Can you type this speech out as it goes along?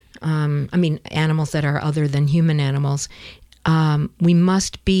animals that are other than human animals, we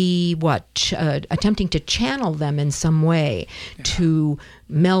must be attempting to channel them in some way, to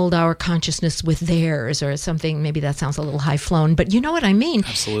meld our consciousness with theirs or something. Maybe that sounds a little high flown, but you know what I mean.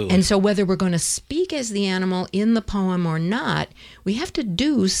 Absolutely. And so whether we're going to speak as the animal in the poem or not, we have to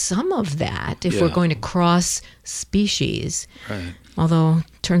do some of that if we're going to cross species. Right. Although,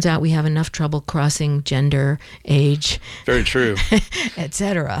 turns out we have enough trouble crossing gender, age. Very true.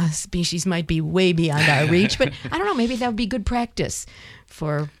 Etc. Species might be way beyond our reach, but I don't know, maybe that would be good practice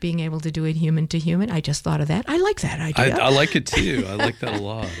for being able to do it human to human. I just thought of that. I like that idea. I like it too. I like that a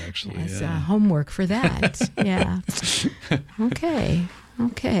lot, actually. As homework for that. Yeah. Okay.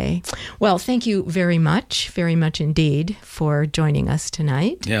 Well, thank you very much indeed for joining us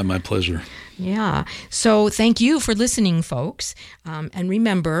tonight. Yeah, my pleasure. Yeah. So thank you for listening, folks. And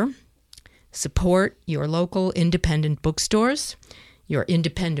remember, support your local independent bookstores, your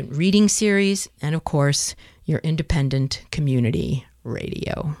independent reading series, and of course, your independent community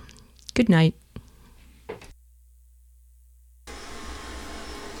radio. Good night.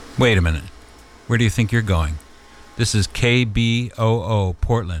 Wait a minute. Where do you think you're going? This is KBOO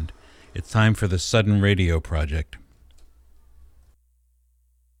Portland. It's time for the Sudden Radio Project.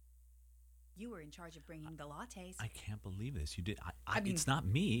 You were in charge of bringing the lattes. I can't believe this. You did. It's not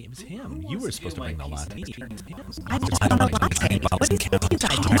me. It was him. You were supposed to bring the latte. I don't know what to say. What is it you guys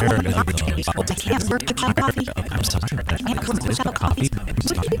I can't work without coffee. I'm sorry. I can't cook without coffee.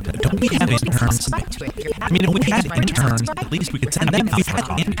 Don't we have interns? I mean, if we had interns, at least we could send them out. We've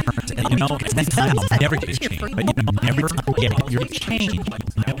had interns, and next time I'll never get changed. But you never get your change.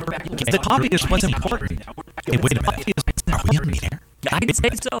 The coffee is what's important. Hey, wait a minute. Are we on the air? I'd say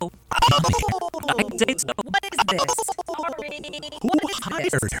so. I'd say so. What is this? Who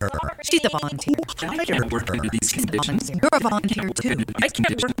hired her? She's a volunteer. I can't work under these conditions. You're a volunteer too. I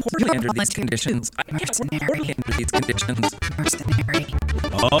can't work poorly under these conditions. I can't work poorly under these conditions. Mercenary.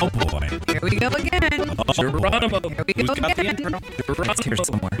 Oh boy. Here we go again. Geronimo. Here we go again. It's here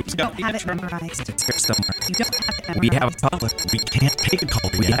somewhere. You don't have it memorized. It's here somewhere. You don't have it memorized. We have a caller. We can't take a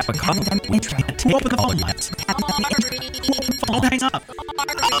call We yet. have a caller. We can't take a call yet. Don't hang up.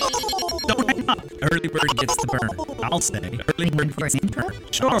 Don't hang up. Early bird gets the burn. I'll say. Early bird gets the burn.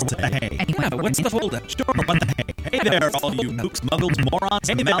 Sure, what the hey. Yeah, what's the holdup? Sure, what the hey. Hey there, all you mooks, muggles, morons,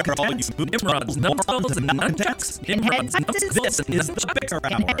 hey there, all you mooks, Nimrods, numbskulls, and nunchucks. Pinheads, This is the bicker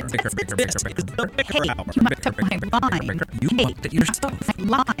hour. bicker. This is the bicker hour. You mucked up my line. You looked at yourself.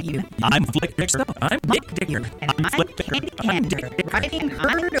 Line. I'm Flick Dicker. I'm Dick Dicker. And I'm Candy Candy. Riding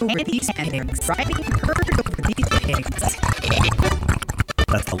herd over these pigs. Riding herd over these pigs.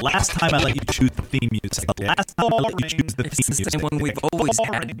 That's the last time I let you choose the theme music. The last time I let you choose the It's theme the music. same one we've always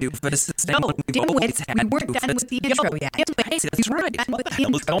had to do. But it's the same one we've Didn't always we? had We to weren't do. done with the intro yet. Hey, that's right. What the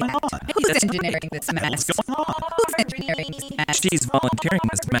hell is going on? Who's engineering this mess? What's going on? Who's engineering this mess? She's volunteering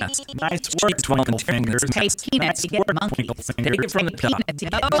this mess. Nice work, She's volunteering this Twinkle mess. Take peanuts to get monkeys. Take it from the top. Peanuts to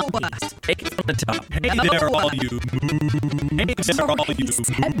get monkeys. Take it from the top. Hey there, all you. Hey there, all you.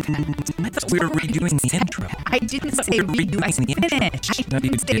 I thought we were redoing the intro. I didn't say redo, I said finish. I No, you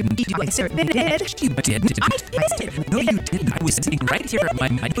didn't say didn't. redo, I said finish. You didn't. I did. No, you didn't. I was sitting right here at my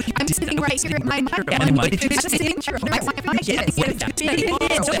mic. I'm sitting right here at my mic. My mic. Finish the intro. I didn't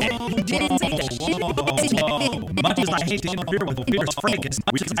Much as I hate to interfere with Peter's fracas,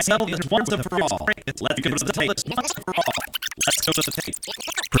 we can settle this once and for all. Let's go to the tape. Once for all. Let's go to the tape.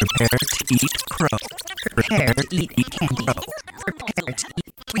 Prepare to eat crow. Prepare to eat candy. Prepare to eat.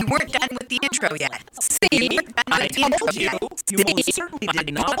 We weren't done with the intro yet. See? I told you. You most certainly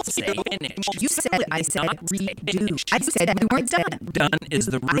did not say finish. You said I said redo. I said we weren't done. Done is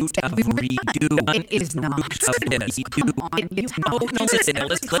the root of redo. It is not. Of redo. Come on, you Oh, no, listen.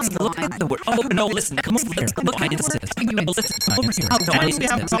 Let's look at the word. Oh, no, listen. Come over here. Look at this. Listen. Come over here. No, I We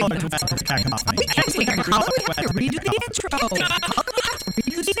have insist. color to back off me. we can't take a call. We have to redo the intro.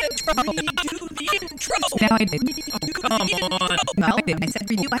 Redo the intro. Redo the intro. Now I did. Come on. Well, when I said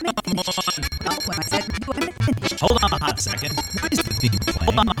redo, I meant finish. Well, when I said redo, I meant finish. Hold on a hot second. What is the theme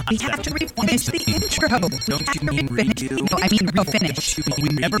playing? We have to refinish the intro. We have to mean refinish. redo? No, I mean refinish. We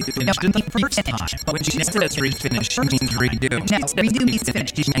never finished in the first time. When she says refinish, she means redo. No, redo means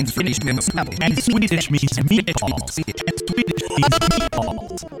finish. She means redo. No, And redo means Swedish means finish. meatballs. And Swedish means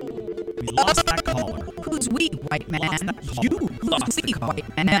meatballs. We lost that caller. Who's we, white man? You Who's we,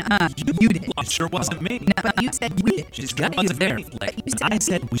 white man? You did. It sure wasn't me. No, but you said we. She's got you there, Flick. When I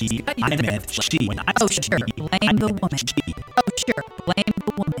said we, I meant she. When I Oh, said sure. we, Blame the woman. she. Oh, sure. Blame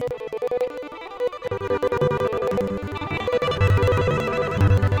the woman.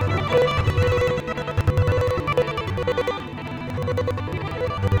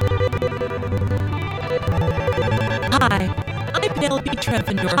 Hi, I'm Penelope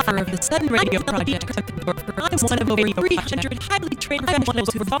Treffendorfer of the Sudden Radio Project. I'm one of over 300 highly trained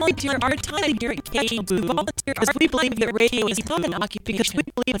professionals who volunteer our time here at KBOO because we believe that radio is not an occupation.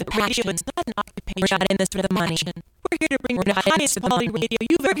 We're not in this for the money. We're here to bring you the highest quality radio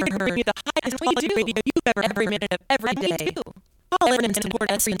you've ever heard. The highest quality radio you've ever heard every minute of every day. Call in and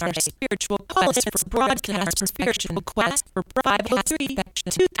support us in our spiritual quest for broadcast for spiritual quest for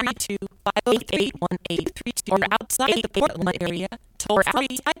 503-232-588-1832 or outside the Portland area. Toll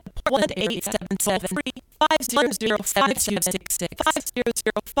free 1-877-500-5766.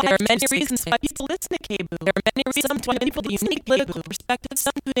 500-5. There are many reasons why people listen to KBOO. There are many reasons why people have unique political perspectives.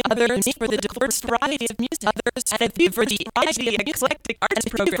 Some tune in others for the diverse variety of music. Others and a view for the edgy and eclectic arts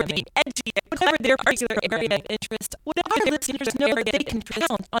programming. Edgy, whatever their particular area of interest. Whatever their listeners know that they can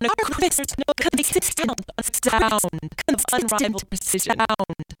count on a crisp, consistent sound of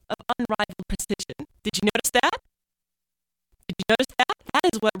unrivaled precision. Did you notice that? That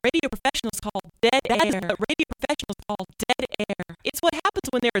is what radio professionals call dead air. It's what happens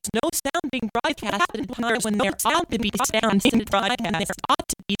when there is no sound being broadcast and when there ought to be sound being broadcast.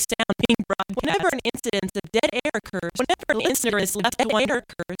 Whenever an incident of dead air occurs, whenever a listener is left to wonder,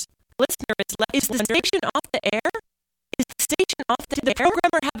 is the station off the air? Did the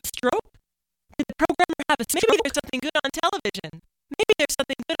programmer have a stroke? Maybe there's something good on television.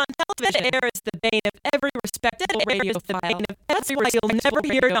 Dead air is the bane of every respectable radiophile. That's why you'll never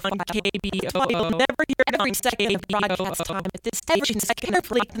hear it on KBOO. You'll never hear it on second broadcast time at this station is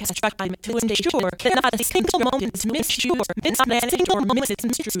carefully constructed to ensure that not a single moment is misused, mismanaged, or misused.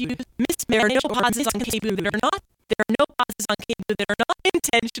 There are no pauses on KBOO that are not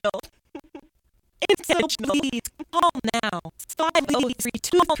intentional. So please, call now,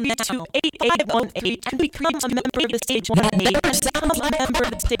 503-232-8818 and become a member of the station that never sounds like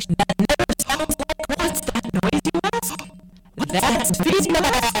noise you ask. That's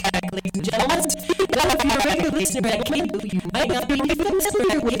feedback, ladies and gentlemen. Now, if you're a regular listener at KBOO, you might not be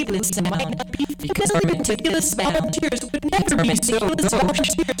familiar with wavelength sound because our meticulous volunteers would never be so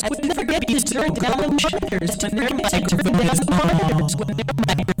harsh. I would never get to turn down the monitors when their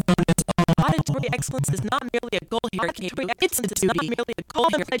microphone is on. Auditory excellence is not merely a goal here at KBOO. It's a duty. All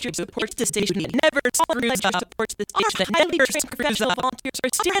the pledges supports the station that never screws up. Our highly trained professional volunteers are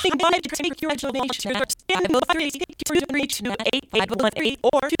standing by to take your donation. 503-232-8818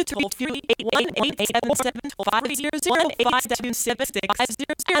 or toll-free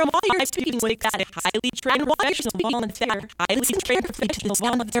 818-775-00-526. And while you're speaking with that highly trained professional volunteer, listen carefully to the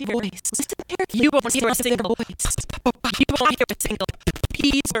sound of their voice. Listen carefully. You won't hear a single voice. You won't hear a single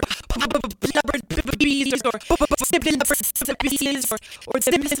piece or blubbered bees or sibilance or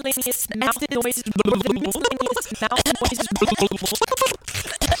the miscellaneous mouth noises.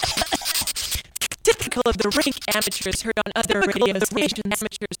 Typical of the rank amateurs heard on other radio stations.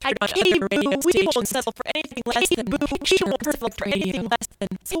 KBOO, we won't settle for anything less than.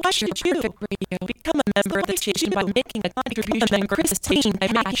 So why should you become a member of the station by making a contribution and station by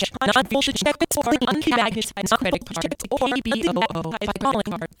cash, non-voltage debits, or unmagnetized credit card to KBOO by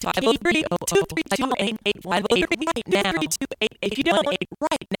calling 503-232-8818 right now. If you don't,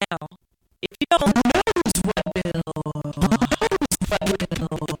 right now. If you don't, knows what will.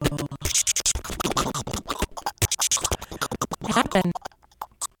 Happen.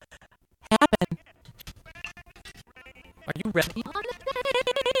 Are you ready? Are you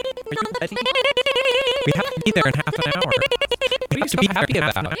ready? We have to be there in half an hour. What are you so happy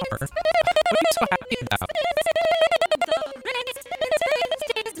about? What are you so happy about?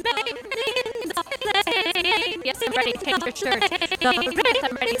 Yes, I'm ready to change your shirt.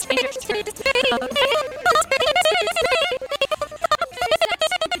 I'm ready to change your shirt.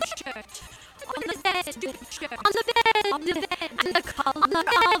 On the bed, and the color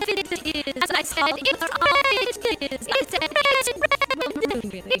of it is, as I said, it's all it is. I said, it's red,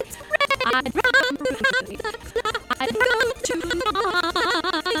 it's red. I'd run the clock, I'd go tonight.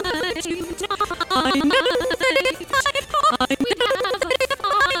 I never fight,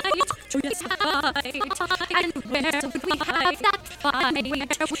 we have a fight, and where would we have that fight?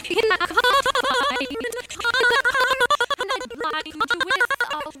 In the car, and I'd blind you with a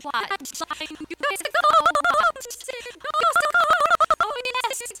what? I'd blind you with a oh yes,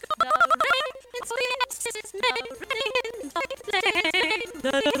 the rain, it's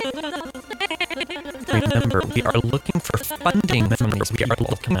Remember, we are looking for funding from these. We are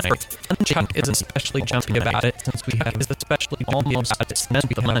looking for funding. Chuck is especially jumpy about it since we have especially almost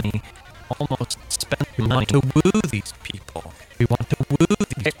spent the money. Almost spent the money to woo these people. We want to woo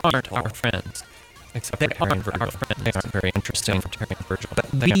these. They aren't our friends. Except for Terry and Virgil. They aren't very interesting for Terry and Virgil. But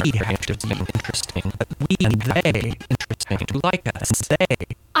they are very interesting. But we and they interesting to like us. They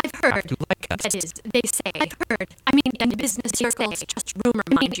I've heard. to like us. That is, they say. I've heard. I mean, in business circles, just rumor,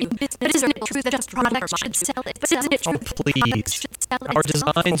 mind you. But isn't it true that just products should sell it? But isn't it true that Please. products should sell it? Our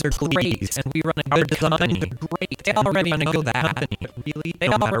designs are great, and we run a good company. Great. They already know that. But really, they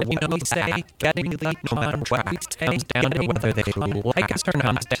already know that. Getting elite, no matter what we say, comes down to whether they like us or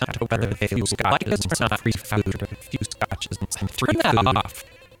not. Down to whether they like us or not. Free food, a few scotches, and some free food. Turn that off.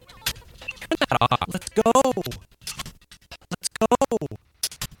 Turn that off. Let's go. Let's go.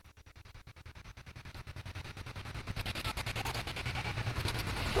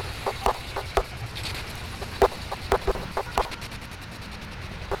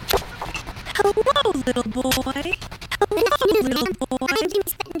 Hello, little boy. Hello, little boy.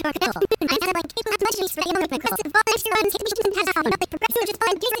 I had like people have much respect on the progressive bodies to run institutions has found nothing progressive just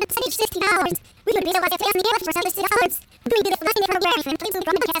find given at $60. We would be able to pay on the air for $60. Doing this lesson program for please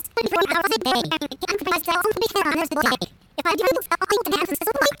from the cast 24 hours a day. I'm surprised that only be on this day. If I do, I'll think the answers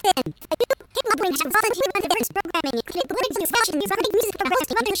so like them. I do take my brain have volunteer on the various programming, including political discussions, running music programs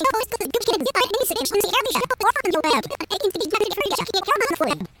to other shows, because good kids get any situations in every show or on the web. Taking to be targeted for checking a camera on the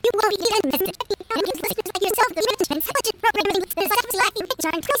web. You will be given message and use listeners like yourself, the management, budget programming with the lacking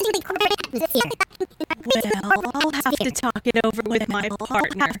picture and closely incorporated atmosphere. Well, I'll have to talk it over with my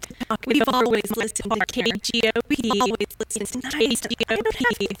partner. We've always listened to KGOP. Always listened to KGOP. I don't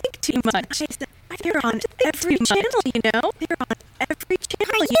have to think too much. They're on every channel, you know. They're on every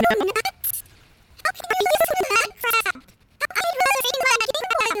channel, you know. How can you listen to that crap? I'd rather see my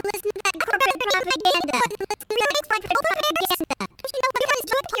kids listen to that corporate propaganda. Let's do it for propaganda. Don't you know what everyone's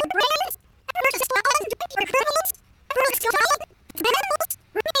doing to your brands? Everyone's just swallowing to your kernels. Everyone's still swallowing animals.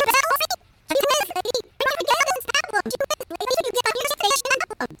 Repeating the healthy.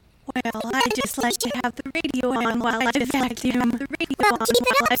 Well, I just like to have the radio on while I vacuum. The radio on keep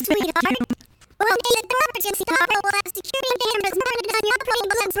it while I up, sweetheart. vacuum. Well, the emergency opera will have security cameras mounted on your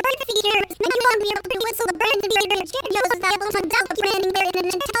probable bird feeders. And you won't be able to whistle the bird to be their studios available on doubt branding their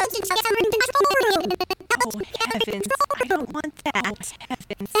intelligence camera control room. Oh, heavens. I don't want that.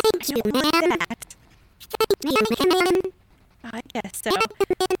 Heavens. Thank you, I don't want ma'am. that. Thank you, ma'am. I guess so.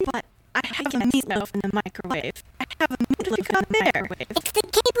 But I have a meatloaf in the microwave. I have a meatloaf in the microwave. It's the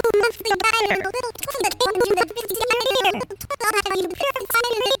cable monthly diary, the little tool that comes in the 50-cent little tool that you purify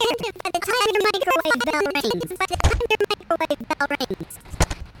and read by the time your microwave bell rings. By the time your microwave bell rings.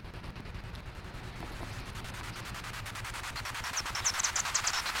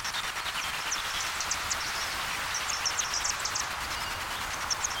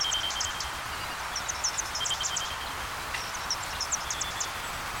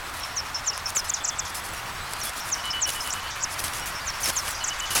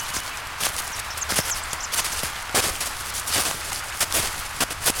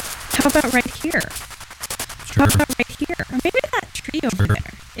 How about right here? Sure. How about right here? Or maybe that tree over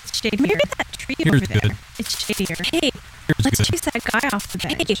there. It's shadier. Maybe that tree over there. good. It's shadier. Hey, let's good. chase that guy off the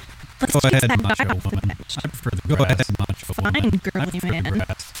bench. Let's Go chase ahead, that macho guy off the woman. bench. I prefer the grass. Macho Fine, woman. girly I prefer man.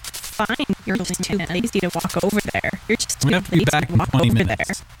 grass. Fine, you're just too lazy to walk over there. You're just I'm too gonna have to be lazy back to in walk 20 over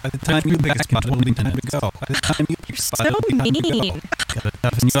minutes. there. By the time you're back in 20 minutes, go. By the time you're So mean.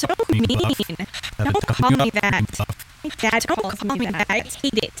 So mean. Don't call me that. My dad calls me that. I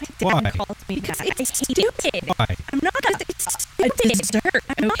hate it. My Why? dad calls me that. I hate it. Why? I'm not a dessert,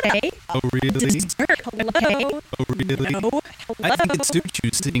 okay? Oh, really? Dessert. Hello. Oh, really? No. I think it suits you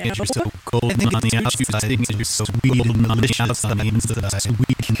seeing as you're so golden on the outside, seeing as you're so sweet and delicious on the inside.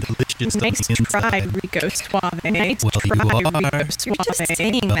 Sweet and delicious on Nice the inside. try, Rico Suave. Nice Well, you try, are. Rico Suave. Well,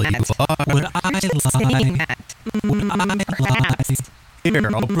 Saying you that. are. Would I You're just saying that. Perhaps.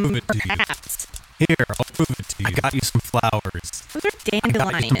 Here, I'll prove it to you. Perhaps. Here, I'll prove it to you. I got you some flowers. Those are I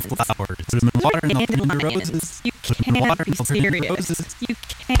got you dandelions. some flowers. Put them in water and they'll turn into roses. You Put them in water can't and be they'll turn into serious. roses. You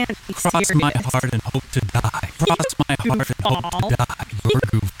can't be Cross serious. my heart and hope to die. Cross my heart and hope to die. You're a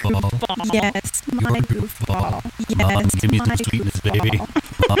goofball. Yes, my You're a goofball. Mom, Yes, give me my some sweetness, baby.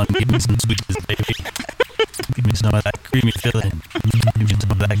 goofball. Mom, give me some sweetness, baby. Give me some of that creamy filling. Give me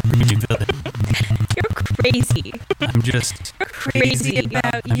some of that creamy filling. You're crazy. I'm just You're crazy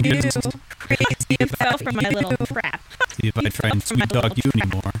about I'm you. just Crazy you fell for my little trap. See if I try and sweet talk you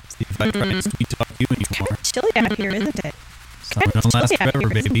anymore. See if I try and sweet talk you anymore. Chilly out here, isn't it? Summer don't last chilly out forever,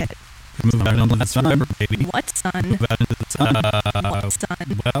 here, isn't baby. it? Move out into the sun, baby. What sun? Move out into the sun. What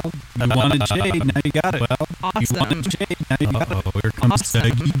sun? Well, you wanted shade, now you got it. Well, you Awesome. wanted shade, now you got it. Oh, here comes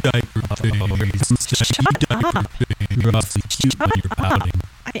saggy diaper thing. Here comes saggy Shut diaper up. thing. You're awfully cute when you're pouting.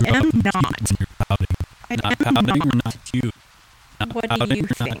 I am not. When you're pouting. I Not am pouting not. or not cute. Not What do pouting you or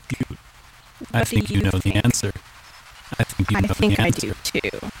not think? cute. I think you know the answer. I think you know the answer. I do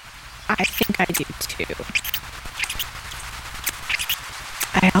too. I think I do too.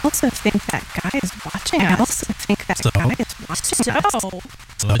 I also think that guy is watching us. I also think that guy is watching us.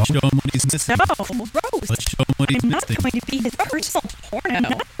 So let's show him what he's missing. Rose, Let's show him what he's I'm not missing. going to be his personal porno. I'm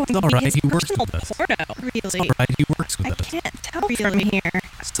not going It's all to be right, his he works personal with us. porno. Really? It's all right, he works with I us. can't tell from here.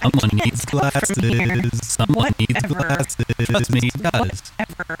 Someone needs glasses. Someone needs Whatever. glasses. Trust me, he does.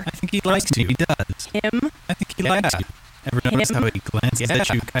 Whatever. I think he likes you. He does. Him? I think he likes you. Ever notice how he glances at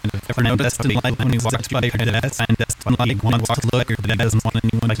you kind of ever notice how he like when he walks by your desk and like he wants to look but he doesn't want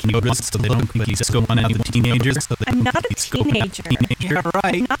anyone to notice so they don't think he's going on any teenagers so I'm not a teenager. Yeah,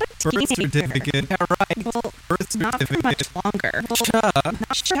 right. I'm not a Birth teenager. certificate. Yeah, right. Well, Birth not for much certificate. longer. Not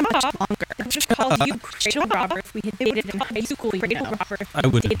for much longer. I would have called you Cradle Robber if we had dated in high school. Cradle Robber if I we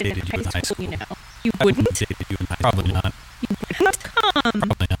would have dated dated you in high school. you know. You I wouldn't wouldn't? have dated you in high school. Probably not. You wouldn't? Come.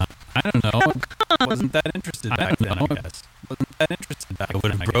 Probably not. I don't know. Wasn't that interested back then, I guess. Wasn't that interested back then, I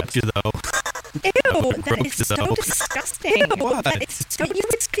would have groped you, though. Ew, that groped is you, so though. disgusting. What? That is so you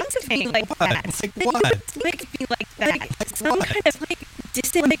would speak to me like What? that. Like That what? You would lick me like that. Some kind of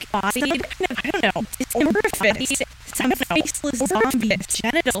disembodied, I don't know, disembodied, some faceless zombie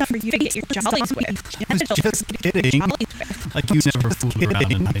genital for you to get your jollies with. I was just kidding. Like you never fooled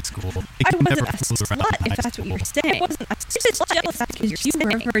around in high school. Like I you wasn't never a fooled around slut, in high if that's what you were school. saying. I wasn't a slut, if that's because you were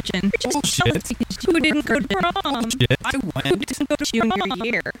a virgin. You're just Bullshit. jealous because you didn't go to prom. Bullshit. I Who went. didn't go to junior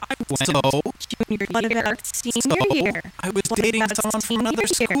year? I went. Junior year. Senior year. I was What dating about someone from another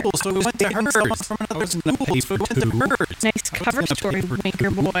senior year? school, so we went to hers. Someone from another school, so we went to hers. Nice cover story,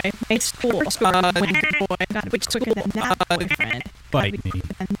 Winker boy. Nice cool story, Winker boy. God, which quicker than that boyfriend. Bite me.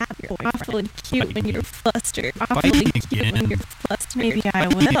 Than that boyfriend. Awfully cute Bite when me. you're flustered. Bite Awfully me cute again. when you're flustered. Maybe I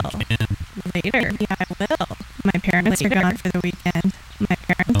Bite me will. again. Later. Maybe I will. My parents are gone for the weekend. My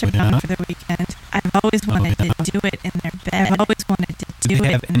parents Oh, are gone yeah? for the weekend. I've always wanted yeah? to do it in their bed. I've always wanted to Do do they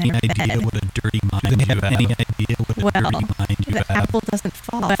it have in any their idea bed. what a dirty mind you have? Any idea what a Well, dirty mind you the have? apple doesn't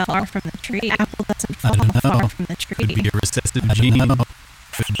fall far from the tree. The apple doesn't I fall don't know. far from the Could be tree. a recessive gene.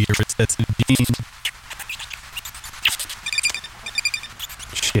 Could be a recessive gene.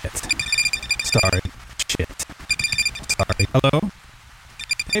 Shit. Sorry. Shit. Sorry. Hello?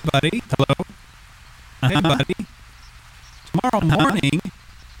 Hey, buddy. Hello? Hey, buddy. Tomorrow morning?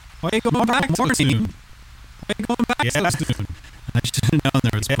 Why are you going back so soon? Why are you going back so soon? I should have known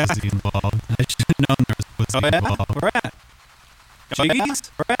there was pussy involved. I should have known there was pussy involved. Where at? Jiggies?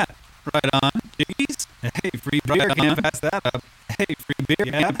 Where at? Right on. Jiggies? Hey, free beer. Can't pass that up. Hey, free beer.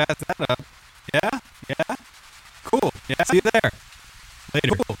 Can't pass that up. Yeah? Yeah? Cool. Yeah? See you there.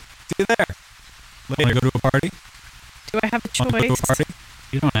 Later. Cool. See you there. Later. Want to go to a party? Do I have a Want to go to a choice? party?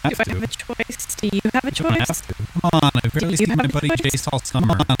 You don't have Do I to. have a choice? Do you have a You don't have choice? to. Come on, I've barely you seen have my a buddy choice? Jace all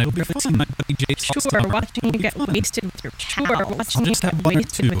summer. It'll be fun. My buddy Jace all Sure, summer. watching you get wasted with your pals. Sure, watching I'll you just get have one or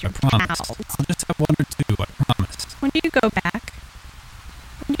wasted two, with I your promise. pals. I'll just have one or two, I promise. When do you go back?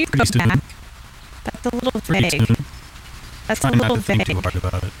 When do you Pretty go soon. back? That's a little Pretty vague. soon. That's Try a not little to think too vague. hard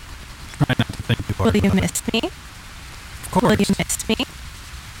about it. Try not to think too hard Will you about it. miss me? Of course. Will you miss me?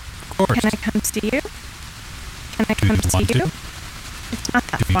 Of course. Can I come see you? Can I Do you come see want you? to? It's not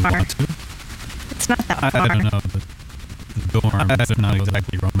that Do you far. want to? It's not that I far. don't know. The dorms are not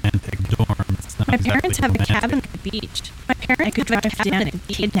exactly romantic. Dorms. Not My exactly parents have a romantic. cabin at the beach. My parents could drive down and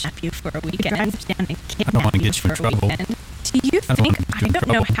kidnap you for a weekend. Drive down and I don't want to kidnap you get you in for a trouble. weekend. Do you I don't think wanna get I you in don't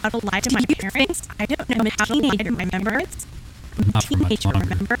know trouble. how to lie to my parents? I don't know how to lie to my parents. I'm a Not for much teenager, longer.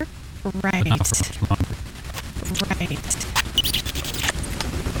 remember? But Right. not for much longer. Right.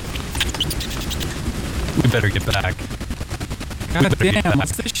 We better get back. God damn,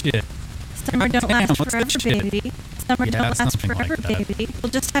 what's this shit? Summer God don't damn, last what's this forever, shit? baby. Summer Yeah, don't last something like forever, that. baby.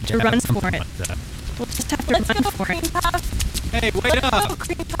 We'll just have to Yeah, run for something it. like that. We'll just have to run for it. Hey, wait up!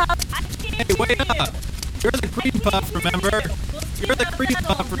 Hey, wait up! You're the cream puff, remember? You're the cream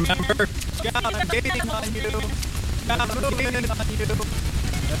puff, remember? God, I'm gaining on you! God, I'm gaining on you!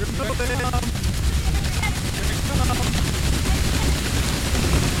 Better move him! Here it comes!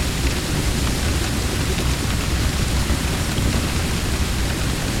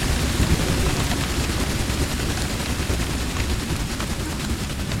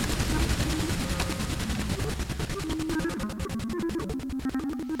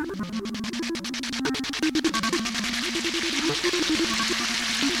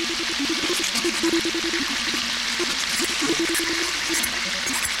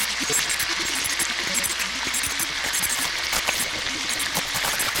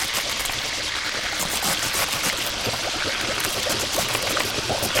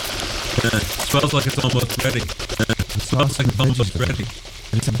 Smells like it's almost ready. It smells like it's almost ready.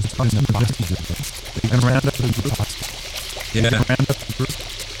 You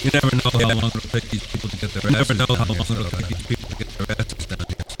never know how long it'll take these people to get their asses down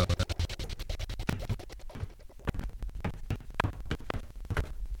here.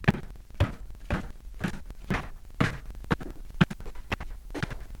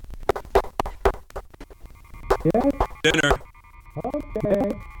 Dinner.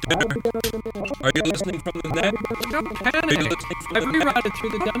 Okay. Dinner. Are you listening from the net? Don't panic. I've rerouted through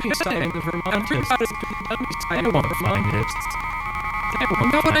the dummy site of Vermont. I've rerouted through the dummy site. I won't find it. I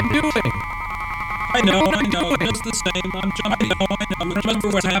know what I'm doing. I know, just the same. I'm jumping. I know. Remember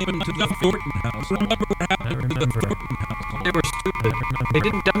what happened to the Thornton house. Remember what happened to the Thornton house. They were stupid. They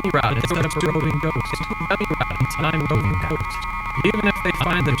didn't dummy route it. They set up a roving ghost. They didn't dummy route it. I'm roving ghost. Even if they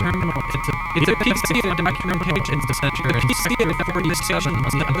find the terminal, it's a PC of documentation. It's a PC of 47 on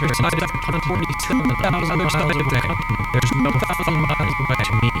the other side of 47,000 other sides of the continent. There's no 1,000 miles away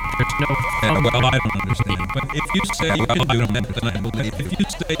to me. There's no. Well, I don't understand. But if you say you can do that, then I believe. If you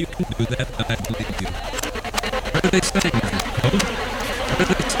say you can do that, then I believe you. What are they saying? Code?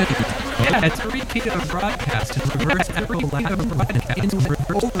 What are they saying? Yeah, it's a repeat of a broadcast in reverse echo lab broadcast in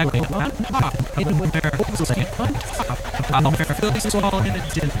reverse echo on top in where I'll fill you all in a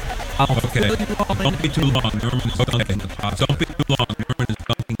dinner. Okay, don't be too long. Norman is dunking the pasta. Don't be too long. Norman is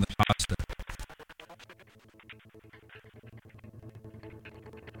dunking the pasta.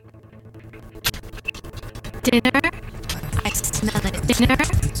 Dinner? I smell it. Dinner?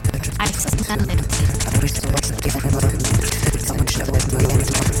 I smell it.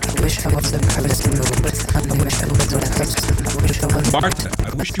 Martha,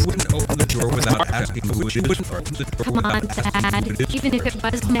 I wish you wouldn't open the door without asking who it is. Come on, Dad. Even if it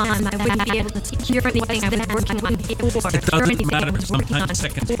was Mom, I wouldn't be able to secure anything I've been working on before. It doesn't matter. Sometimes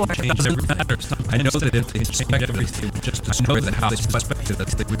seconds change. It doesn't matter. I know that if they inspect everything, just destroy the house. Suspected that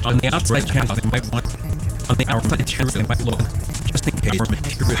they would on the outside channel. They might want on the outside material. They might look just in case.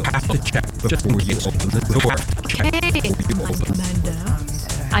 You have to check before you open the door. Hey,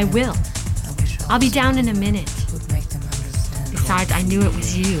 I will. I'll be down in a minute. Besides, I knew it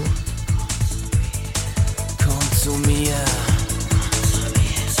was you. Come to me,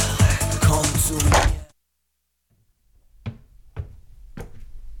 come to me.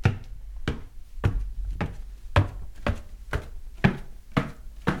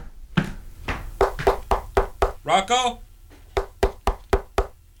 Rocco?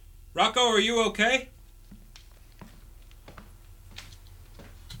 Rocco, are you okay?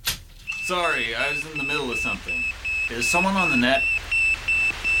 Sorry, I was in the middle of something. Is someone on the net?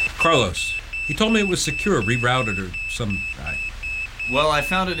 Carlos. He told me it was secure, rerouted or some guy. Well, I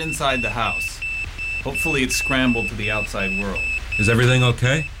found it inside the house. Hopefully it's scrambled to the outside world. Is everything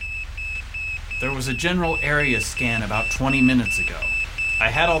okay? There was a general area scan about 20 minutes ago. I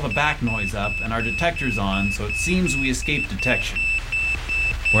had all the back noise up and our detectors on, so it seems we escaped detection.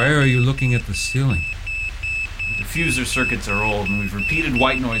 Why are you looking at the ceiling? The diffuser circuits are old, and we've repeated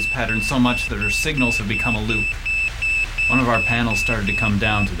white noise patterns so much that our signals have become a loop. One of our panels started to come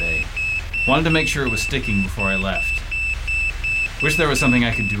down today. Wanted to make sure it was sticking before I left. Wish there was something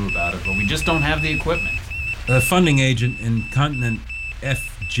I could do about it, but we just don't have the equipment. The funding agent in Continent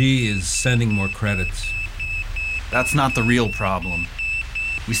FG is sending more credits. That's not the real problem.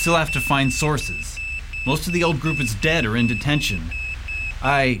 We still have to find sources. Most of the old group is dead or in detention.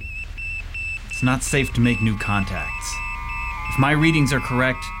 It's not safe to make new contacts. If my readings are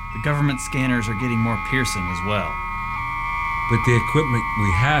correct, the government scanners are getting more piercing as well. But the equipment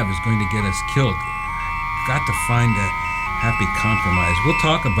we have is going to get us killed. Got to find a happy compromise. We'll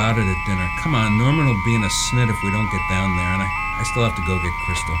talk about it at dinner. Come on, Norman will be in a snit if we don't get down there, and I still have to go get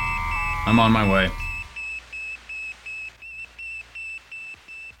Crystal. I'm on my way.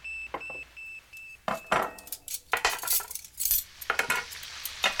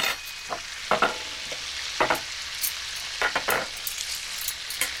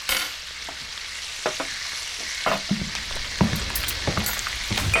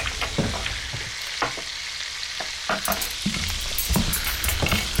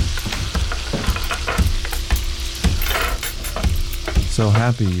 So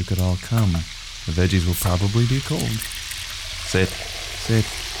happy you could all come. The veggies will probably be cold. Sit.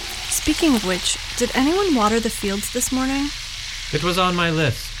 Speaking of which, did anyone water the fields this morning? It was on my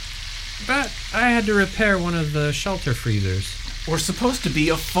list. But I had to repair one of the shelter freezers. We're supposed to be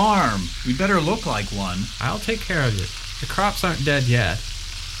a farm. We better look like one. I'll take care of it. The crops aren't dead yet.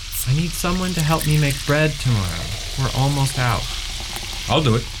 I need someone to help me make bread tomorrow. We're almost out. I'll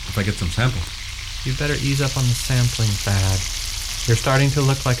do it if I get some samples. You better ease up on the sampling, Thad. You're starting to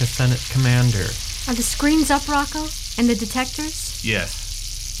look like a Senate commander. Are the screens up, Rocco? And the detectors? Yes.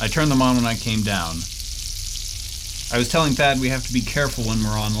 I turned them on when I came down. I was telling Thad we have to be careful when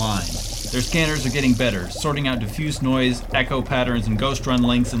we're online. Their scanners are getting better, sorting out diffuse noise, echo patterns, and ghost run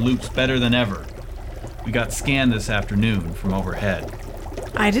links and loops better than ever. We got scanned this afternoon from overhead.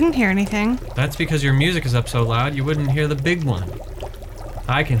 I didn't hear anything. That's because your music is up so loud you wouldn't hear the big one.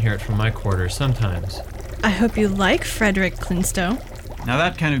 I can hear it from my quarters sometimes. I hope you like Frederick Klinstow. Now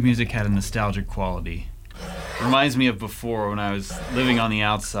that kind of music had a nostalgic quality. Reminds me of before when I was living on the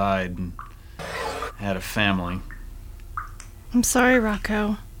outside and had a family. I'm sorry,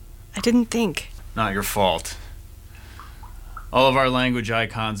 Rocco. I didn't think. Not your fault. All of our language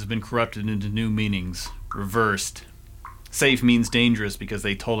icons have been corrupted into new meanings, reversed. Safe means dangerous because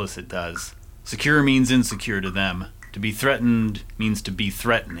they told us it does. Secure means insecure to them. To be threatened means to be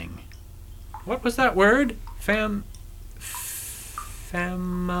threatening. What was that word? Family?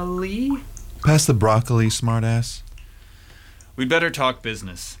 Pass the broccoli, smartass. We'd better talk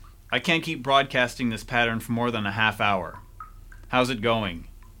business. I can't keep broadcasting this pattern for more than a half hour. How's it going?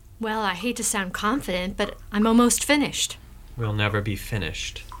 Well, I hate to sound confident, but I'm almost finished. We'll never be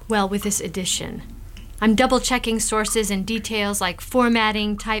finished. Well, with this edition. I'm double-checking sources and details like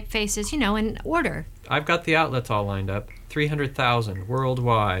formatting, typefaces, in order. I've got the outlets all lined up. 300,000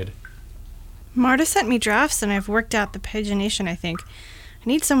 worldwide. Marta sent me drafts and I've worked out the pagination, I think. I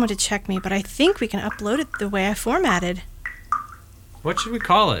need someone to check me, but I think we can upload it the way I formatted. What should we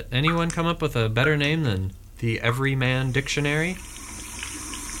call it? Anyone come up with a better name than the Everyman Dictionary?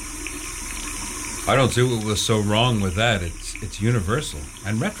 I don't see what was so wrong with that. It's universal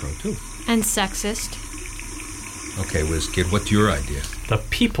and retro, too. And sexist. Okay, WizKid, what's your idea? The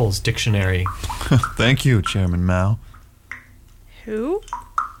People's Dictionary. Thank you, Chairman Mao. Who?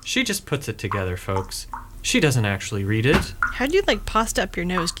 She just puts it together, folks. She doesn't actually read it. How'd you like pasta up your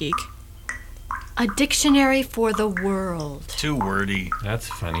nose, geek? A dictionary for the world. Too wordy. That's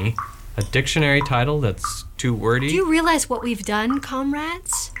funny. A dictionary title that's too wordy? Do you realize what we've done,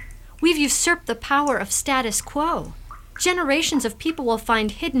 comrades? We've usurped the power of status quo. Generations of people will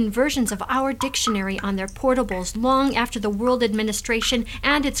find hidden versions of our dictionary on their portables long after the World Administration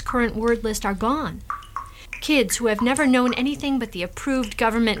and its current word list are gone. Kids who have never known anything but the approved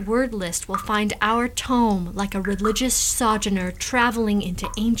government word list will find our tome like a religious sojourner traveling into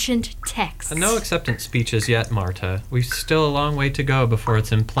ancient texts. No acceptance speeches yet, Marta. We've still a long way to go before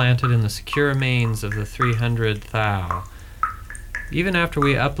it's implanted in the secure remains of the 300 thou. Even after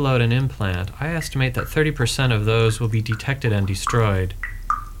we upload an implant, I estimate that 30% of those will be detected and destroyed.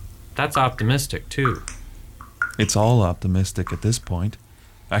 That's optimistic, too. It's all optimistic at this point.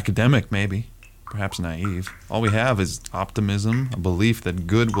 Academic, maybe. Perhaps naive. All we have is optimism, a belief that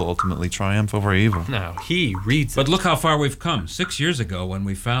good will ultimately triumph over evil. Now, he reads But look how far we've come. 6 years ago, when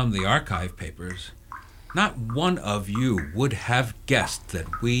we found the archive papers, not one of you would have guessed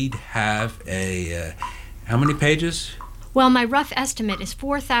that we'd have a... how many pages? Well, my rough estimate is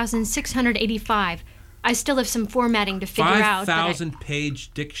 4,685. I still have some formatting to figure out.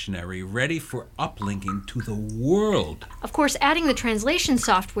 5,000-page dictionary ready for uplinking to the world. Of course, adding the translation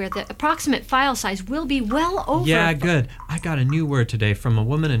software, the approximate file size will be well over... Yeah, good. I got a new word today from a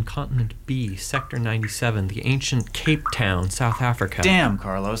woman in Continent B, Sector 97, the ancient Cape Town, South Africa. Damn,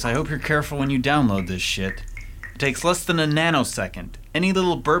 Carlos, I hope you're careful when you download this shit. It takes less than a nanosecond. Any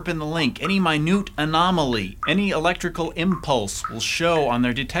little burp in the link, any minute anomaly, any electrical impulse will show on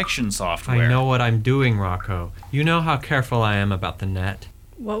their detection software. I know what I'm doing, Rocco. You know how careful I am about the net.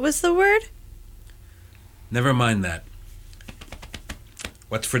 What was the word? Never mind that.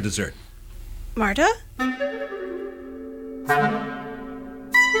 What's for dessert? Marta?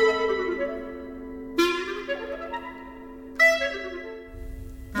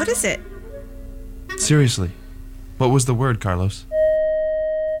 What is it? Seriously, what was the word, Carlos?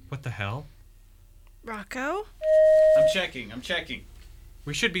 What the hell? Rocco? I'm checking.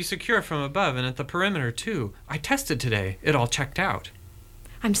 We should be secure from above and at the perimeter, too. I tested today. It all checked out.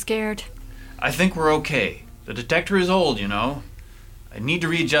 I'm scared. I think we're okay. The detector is old, you know. I need to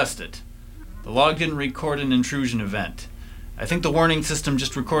readjust it. The log didn't record an intrusion event. I think the warning system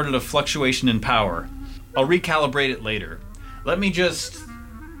just recorded a fluctuation in power. I'll recalibrate it later. Let me just...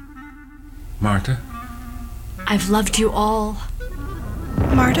 Marta? I've loved you all.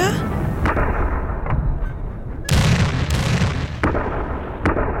 Marta?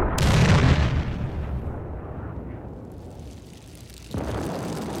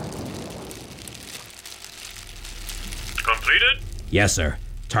 Completed? Yes, sir.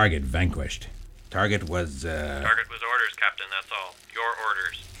 Target vanquished. Target was, Target was orders, Captain, that's all. Your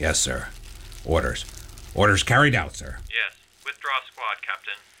orders. Yes, sir. Orders. Orders carried out, sir. Yes. Withdraw squad,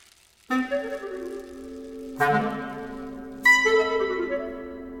 Captain.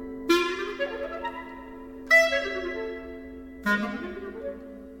 「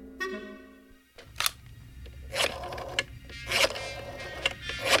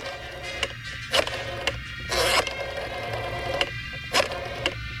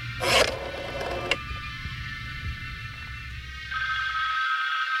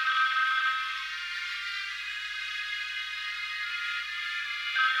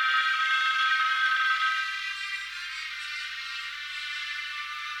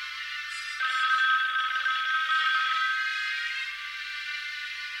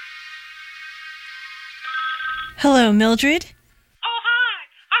Hello, Mildred. Oh, hi.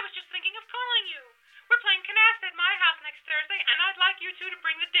 I was just thinking of calling you. We're playing canasta at my house next Thursday, and I'd like you two to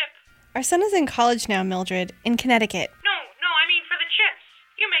bring the dip. Our son is in college now, Mildred, in Connecticut. No, I mean for the chips.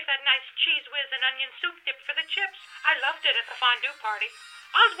 You make that nice cheese whiz and onion soup dip for the chips. I loved it at the fondue party.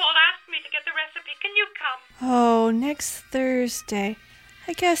 Oswald asked me to get the recipe. Can you come? Oh, next Thursday.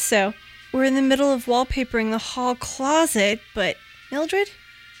 I guess so. We're in the middle of wallpapering the hall closet, but... Mildred?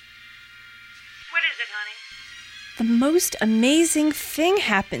 What is it, honey? The most amazing thing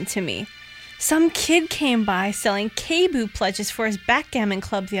happened to me. Some kid came by selling K-Boo pledges for his backgammon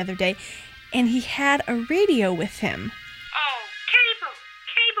club the other day, and he had a radio with him. Oh, K-Boo,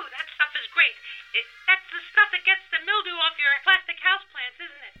 that stuff is great. That's the stuff that gets the mildew off your plastic houseplants,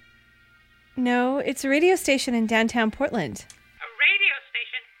 isn't it? No, it's a radio station in downtown Portland. A radio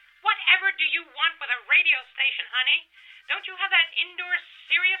station? Whatever do you want with a radio station, honey? Don't you have that indoor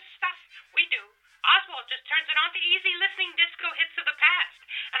serious stuff? We do. Oswald just turns it on to easy listening disco hits of the past,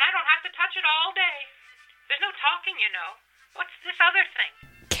 and I don't have to touch it all day. There's no talking, you know. What's this other thing?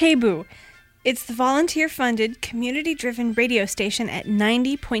 K-Boo. It's the volunteer-funded, community-driven radio station at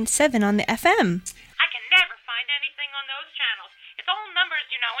 90.7 on the FM. I can never find anything on those channels. It's all numbers,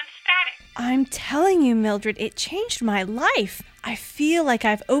 you know, and static. I'm telling you, Mildred, it changed my life. I feel like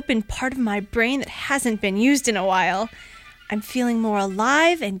I've opened part of my brain that hasn't been used in a while. I'm feeling more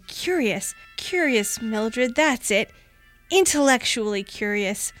alive and curious. Curious, Mildred, that's it. Intellectually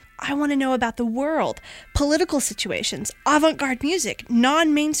curious. I want to know about the world, political situations, avant-garde music,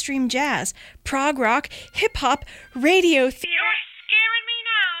 non-mainstream jazz, prog rock, hip-hop, radio You're scaring me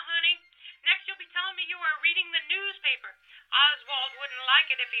now, honey. Next you'll be telling me you are reading the newspaper. Oswald wouldn't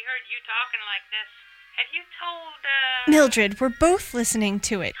like it if he heard you talking like this. Have you told, Mildred, we're both listening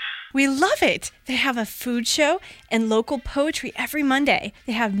to it. We love it. They have a food show and local poetry every Monday.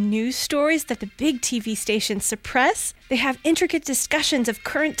 They have news stories that the big TV stations suppress. They have intricate discussions of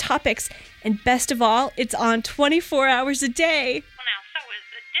current topics. And best of all, it's on 24 hours a day. Well, now, so is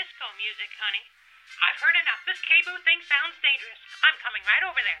the disco music, honey. I've heard enough. This K-Boo thing sounds dangerous. I'm coming right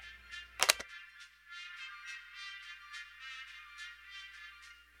over there.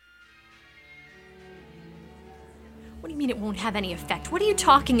 What do you mean it won't have any effect? What are you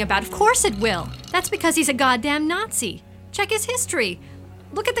talking about? Of course it will. That's because he's a goddamn Nazi. Check his history.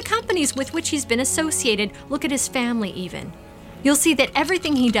 Look at the companies with which he's been associated. Look at his family, even. You'll see that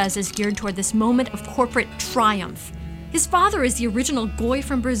everything he does is geared toward this moment of corporate triumph. His father is the original Goy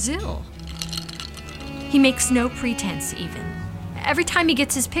from Brazil. He makes no pretense, even. Every time he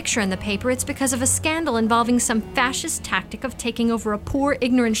gets his picture in the paper, it's because of a scandal involving some fascist tactic of taking over a poor,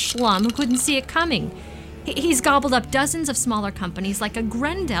 ignorant schlum who couldn't see it coming. He's gobbled up dozens of smaller companies like a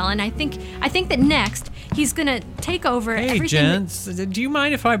Grendel, and I think that next he's gonna take over everything. Hey, gents, do you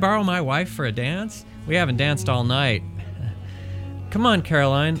mind if I borrow my wife for a dance? We haven't danced all night. Come on,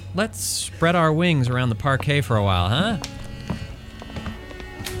 Caroline, let's spread our wings around the parquet for a while, huh?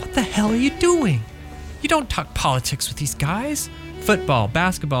 What the hell are you doing? You don't talk politics with these guys. Football,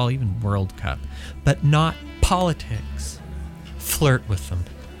 basketball, even World Cup, but not politics. Flirt with them.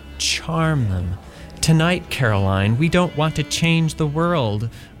 Charm them. Tonight, Caroline, we don't want to change the world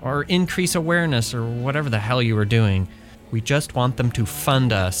or increase awareness or whatever the hell you were doing. We just want them to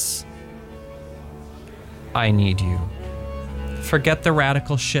fund us. I need you. Forget the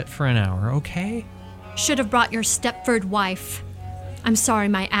radical shit for an hour, okay? Should have brought your Stepford wife. I'm sorry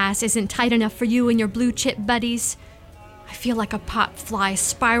my ass isn't tight enough for you and your blue chip buddies. I feel like a pop fly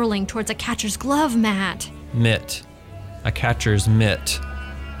spiraling towards a catcher's glove, Matt. Mitt. A catcher's mitt.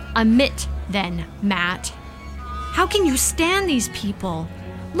 A mitt, then, Matt. How can you stand these people?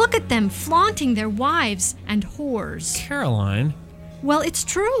 Look at them flaunting their wives and whores. Caroline. Well, it's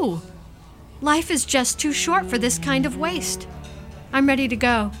true. Life is just too short for this kind of waste. I'm ready to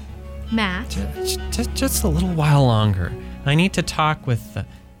go. Matt? Just a little while longer. I need to talk with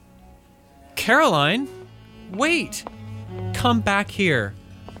Caroline? Wait! Come back here.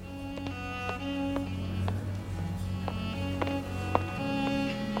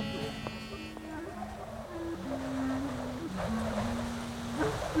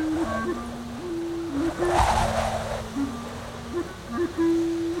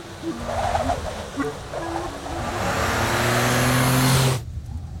 Hey,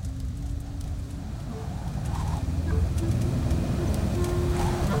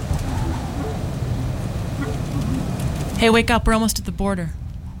 wake up. We're almost at the border.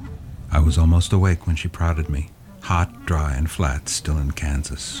 I was almost awake when she prodded me. Hot, dry, and flat, still in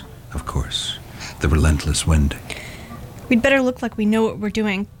Kansas. Of course. The relentless wind. We'd better look like we know what we're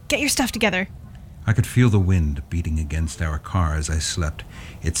doing. Get your stuff together. I could feel the wind beating against our car as I slept.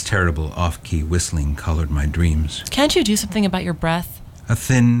 Its terrible off-key whistling colored my dreams. Can't you do something about your breath? A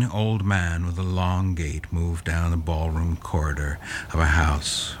thin old man with a long gait moved down the ballroom corridor of a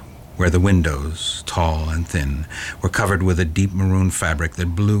house where the windows, tall and thin, were covered with a deep maroon fabric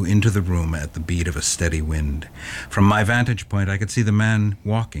that blew into the room at the beat of a steady wind. From my vantage point, I could see the man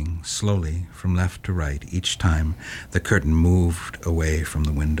walking slowly from left to right each time the curtain moved away from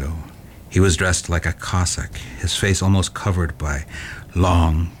the window. He was dressed like a Cossack, his face almost covered by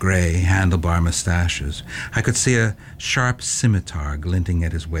long, gray handlebar mustaches. I could see a sharp scimitar glinting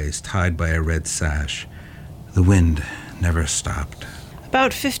at his waist, tied by a red sash. The wind never stopped.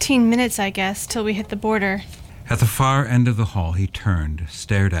 About 15 minutes, I guess, till we hit the border. At the far end of the hall, he turned,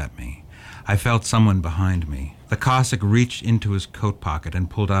 stared at me. I felt someone behind me. The Cossack reached into his coat pocket and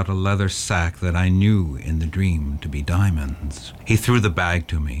pulled out a leather sack that I knew in the dream to be diamonds. He threw the bag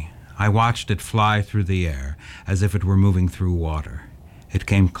to me. I watched it fly through the air as if it were moving through water. It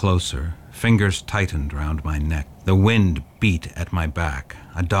came closer. Fingers tightened round my neck. The wind beat at my back.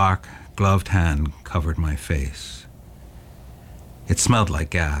 A dark, gloved hand covered my face. It smelled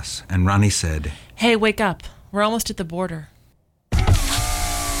like gas, and Ronnie said, Hey, wake up. We're almost at the border.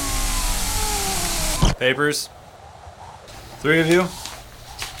 Papers? 3 of you?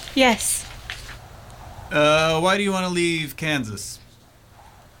 Yes. Why do you want to leave Kansas?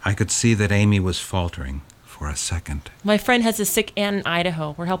 I could see that Amy was faltering for a second. My friend has a sick aunt in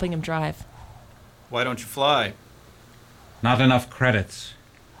Idaho. We're helping him drive. Why don't you fly? Not enough credits.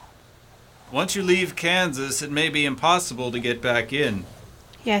 Once you leave Kansas, it may be impossible to get back in.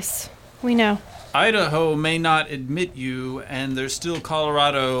 Yes, we know. Idaho may not admit you, and there's still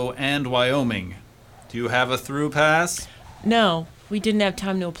Colorado and Wyoming. Do you have a through pass? No, we didn't have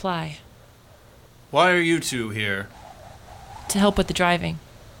time to apply. Why are you two here? To help with the driving.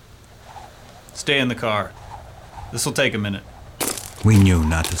 Stay in the car. This'll take a minute. We knew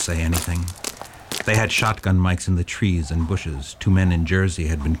not to say anything. They had shotgun mics in the trees and bushes. 2 men in Jersey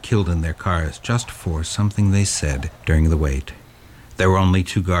had been killed in their cars just for something they said during the wait. There were only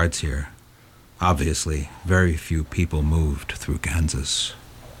 2 guards here. Obviously, very few people moved through Kansas.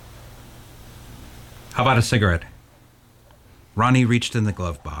 How about a cigarette? Ronnie reached in the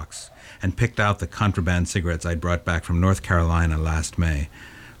glove box and picked out the contraband cigarettes I'd brought back from North Carolina last May.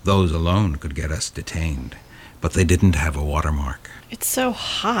 Those alone could get us detained, but they didn't have a watermark. It's so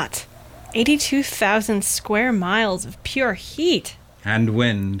hot. 82,000 square miles of pure heat. And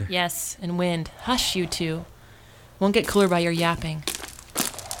wind. Yes, and wind. Hush, you two. Won't get cooler by your yapping.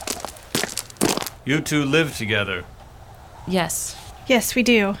 You two live together. Yes. Yes, we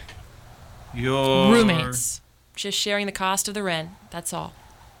do. You're... roommates. Just sharing the cost of the rent, that's all.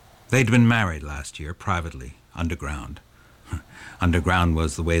 They'd been married last year, privately, underground. Underground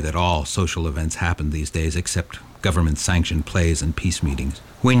was the way that all social events happened these days, except government-sanctioned plays and peace meetings.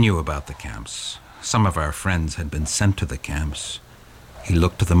 We knew about the camps. Some of our friends had been sent to the camps. He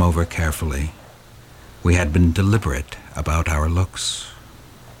looked them over carefully. We had been deliberate about our looks.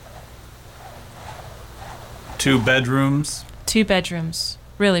 2 bedrooms? 2 bedrooms.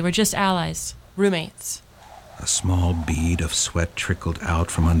 Really, we're just allies. Roommates. A small bead of sweat trickled out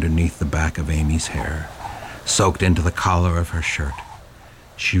from underneath the back of Amy's hair, soaked into the collar of her shirt.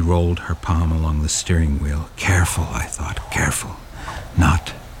 She rolled her palm along the steering wheel. Careful, I thought, careful.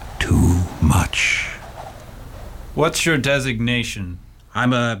 Not too much. What's your designation?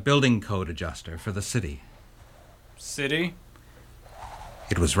 I'm a building code adjuster for the city. City?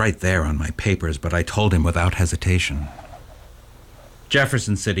 It was right there on my papers, but I told him without hesitation.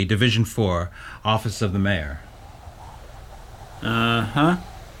 Jefferson City, Division 4, Office of the Mayor. Uh-huh.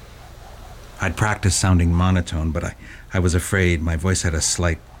 I'd practiced sounding monotone, but I was afraid my voice had a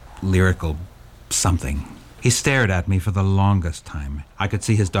slight lyrical something. He stared at me for the longest time. I could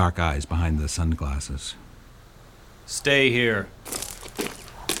see his dark eyes behind the sunglasses. Stay here.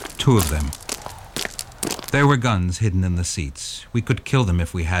 2 of them. There were guns hidden in the seats. We could kill them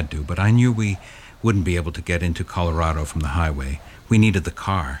if we had to, but I knew we wouldn't be able to get into Colorado from the highway. We needed the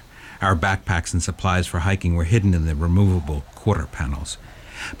car. Our backpacks and supplies for hiking were hidden in the removable quarter panels.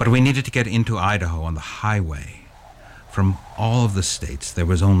 But we needed to get into Idaho on the highway. From all of the states, there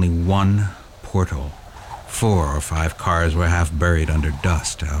was only one portal 4 or 5 cars were half buried under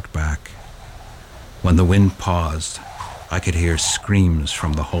dust out back. When the wind paused, I could hear screams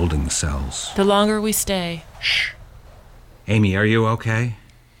from the holding cells. The longer we stay. Shh. Amy, are you okay?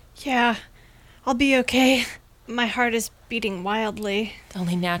 Yeah, I'll be okay. My heart is beating wildly.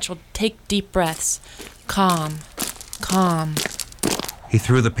 Only natural. Take deep breaths. Calm. Calm. He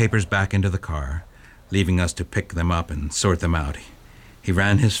threw the papers back into the car, leaving us to pick them up and sort them out. He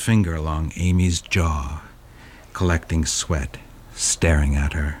ran his finger along Amy's jaw, collecting sweat, staring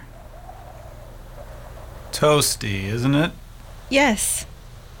at her. Toasty, isn't it? Yes.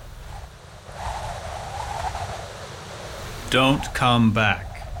 Don't come back.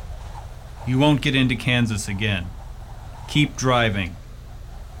 You won't get into Kansas again. Keep driving.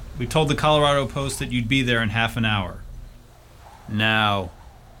 We told the Colorado Post that you'd be there in half an hour. Now,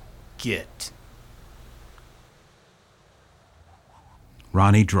 get.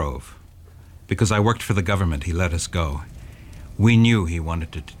 Ronnie drove. Because I worked for the government, he let us go. We knew he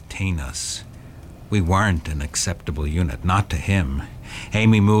wanted to detain us. We weren't an acceptable unit, not to him.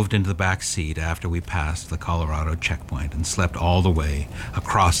 Amy moved into the back seat after we passed the Colorado checkpoint and slept all the way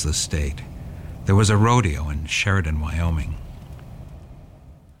across the state. There was a rodeo in Sheridan, Wyoming.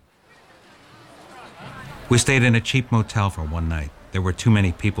 We stayed in a cheap motel for one night. There were too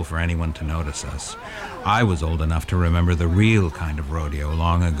many people for anyone to notice us. I was old enough to remember the real kind of rodeo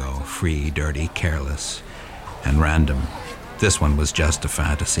long ago, free, dirty, careless, and random. This one was just a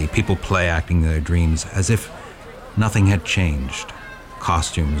fantasy, people play-acting their dreams as if nothing had changed.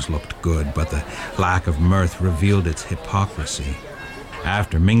 Costumes looked good, but the lack of mirth revealed its hypocrisy.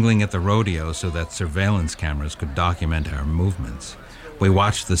 After mingling at the rodeo so that surveillance cameras could document our movements, we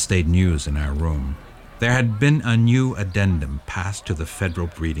watched the state news in our room. There had been a new addendum passed to the federal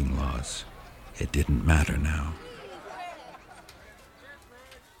breeding laws. It didn't matter now.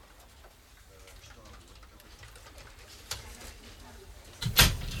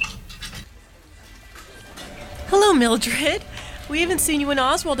 Hello, Mildred. We haven't seen you and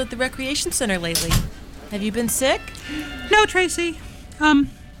Oswald at the recreation center lately. Have you been sick? No, Tracy.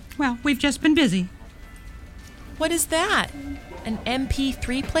 Well, we've just been busy. What is that? An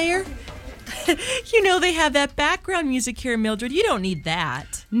MP3 player? You know they have that background music here, Mildred. You don't need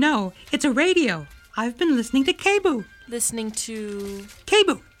that. No, it's a radio. I've been listening to KBOO. Listening to...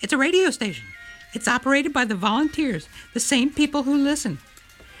 KBOO. It's a radio station. It's operated by the volunteers, the same people who listen.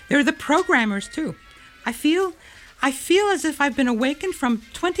 They're the programmers, too. I feel as if I've been awakened from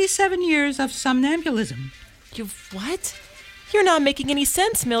 27 years of somnambulism. You've what? You're not making any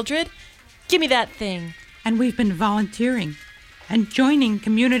sense, Mildred. Give me that thing. And we've been volunteering and joining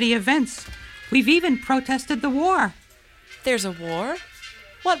community events. We've even protested the war. There's a war?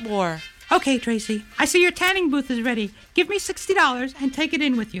 What war? Okay, Tracy, I see your tanning booth is ready. Give me $60 and take it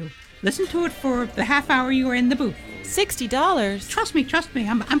in with you. Listen to it for the half hour you are in the booth. $60? Trust me.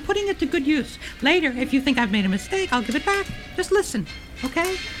 I'm putting it to good use. Later, if you think I've made a mistake, I'll give it back. Just listen,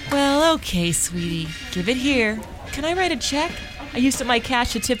 okay? Well, okay, sweetie. Give it here. Can I write a check? I used up my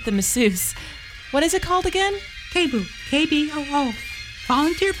cash to tip the masseuse. What is it called again? KBOO, KBOO.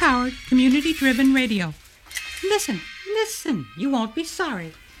 Volunteer-powered, community-driven radio. Listen. You won't be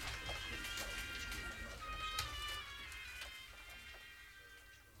sorry.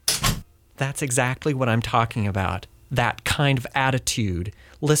 That's exactly what I'm talking about. That kind of attitude.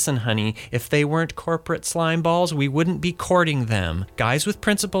 Listen, honey, if they weren't corporate slime balls, we wouldn't be courting them. Guys with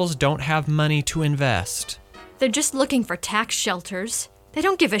principles don't have money to invest. They're just looking for tax shelters. They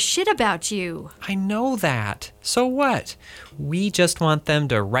don't give a shit about you. I know that. So what? We just want them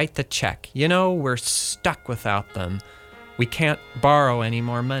to write the check. You know, we're stuck without them. We can't borrow any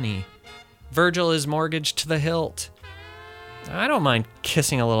more money. Virgil is mortgaged to the hilt. I don't mind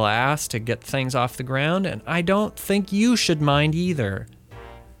kissing a little ass to get things off the ground, and I don't think you should mind either.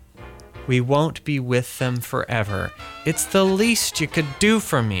 We won't be with them forever. It's the least you could do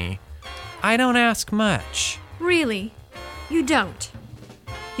for me. I don't ask much. Really? You don't?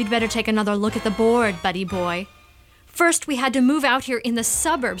 You'd better take another look at the board, buddy boy. First, we had to move out here in the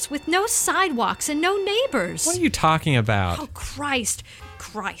suburbs with no sidewalks and no neighbors. What are you talking about? Oh, Christ.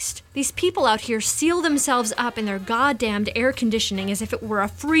 These people out here seal themselves up in their goddamned air conditioning as if it were a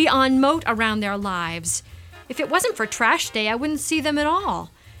free-on moat around their lives. If it wasn't for trash day, I wouldn't see them at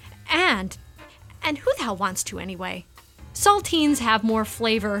all. And who the hell wants to anyway? Saltines have more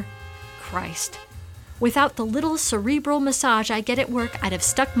flavor. Christ. Without the little cerebral massage I get at work, I'd have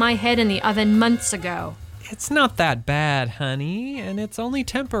stuck my head in the oven months ago. It's not that bad, honey, and it's only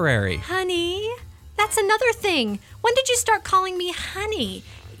temporary. Honey? That's another thing. When did you start calling me honey?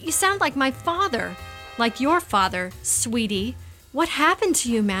 You sound like my father. Like your father, sweetie. What happened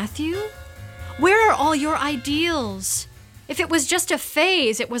to you, Matthew? Where are all your ideals? If it was just a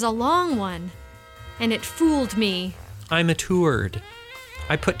phase, it was a long one. And it fooled me. I matured.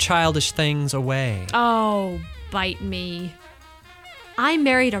 I put childish things away. Oh, bite me. I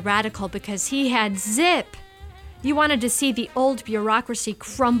married a radical because he had zip. You wanted to see the old bureaucracy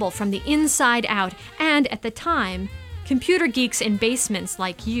crumble from the inside out, and at the time, computer geeks in basements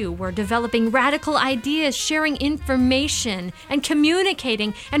like you were developing radical ideas, sharing information, and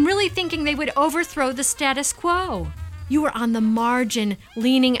communicating, and really thinking they would overthrow the status quo. You were on the margin,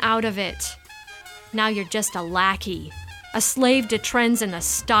 leaning out of it. Now you're just a lackey, a slave to trends in the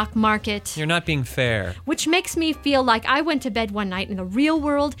stock market. You're not being fair. Which makes me feel like I went to bed one night in the real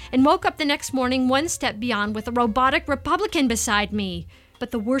world and woke up the next morning one step beyond with a robotic Republican beside me.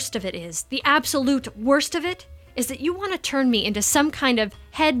 But the worst of it is, the absolute worst of it, is that you want to turn me into some kind of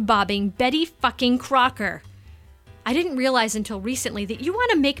head-bobbing Betty fucking Crocker. I didn't realize until recently that you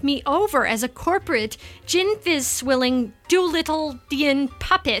want to make me over as a corporate, gin-fizz-swilling, Doolittleian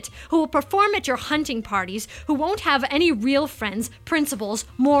puppet who will perform at your hunting parties, who won't have any real friends, principles,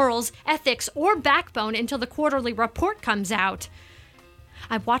 morals, ethics, or backbone until the quarterly report comes out.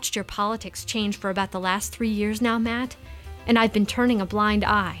 I've watched your politics change for about the last 3 years now, Matt, and I've been turning a blind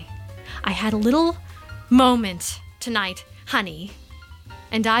eye. I had a little moment tonight, honey,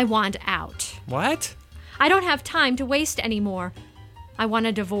 and I want out. What? I don't have time to waste anymore. I want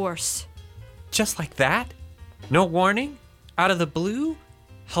a divorce. Just like that? No warning? Out of the blue?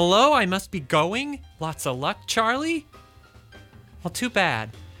 Hello, I must be going? Lots of luck, Charlie? Well, too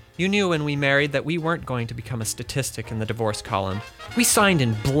bad. You knew when we married that we weren't going to become a statistic in the divorce column. We signed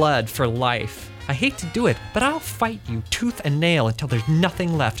in blood for life. I hate to do it, but I'll fight you tooth and nail until there's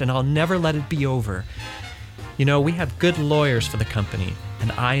nothing left, and I'll never let it be over. You know, we have good lawyers for the company,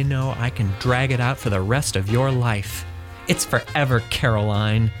 and I know I can drag it out for the rest of your life. It's forever,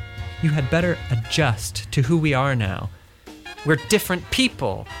 Caroline. You had better adjust to who we are now. We're different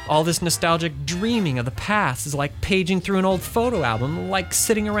people. All this nostalgic dreaming of the past is like paging through an old photo album, like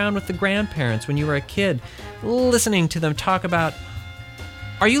sitting around with the grandparents when you were a kid, listening to them talk about...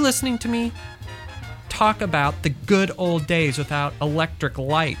 Are you listening to me? Talk about the good old days without electric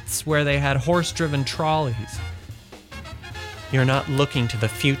lights, where they had horse-driven trolleys. You're not looking to the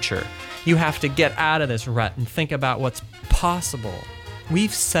future. You have to get out of this rut and think about what's possible.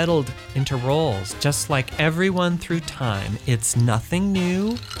 We've settled into roles, just like everyone through time. It's nothing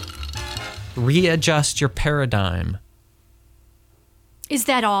new. Readjust your paradigm. Is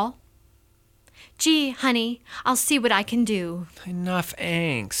that all? Gee, honey, I'll see what I can do. Enough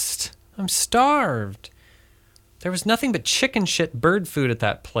angst. I'm starved. There was nothing but chicken shit bird food at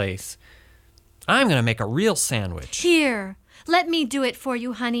that place. I'm gonna make a real sandwich. Here, let me do it for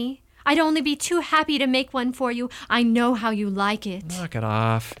you, honey. I'd only be too happy to make one for you. I know how you like it. Knock it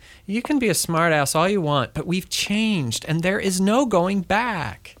off. You can be a smartass all you want, but we've changed, and there is no going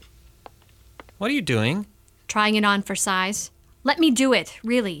back. What are you doing? Trying it on for size. Let me do it,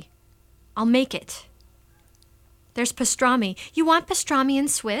 really. I'll make it. There's pastrami. You want pastrami in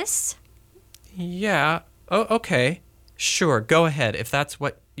Swiss? Yeah. Oh, okay. Sure, go ahead, if that's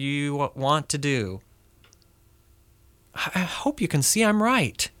what you want to do. I hope you can see I'm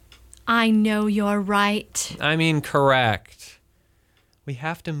right. I know you're right. I mean, correct. We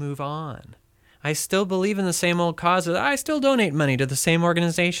have to move on. I still believe in the same old causes. I still donate money to the same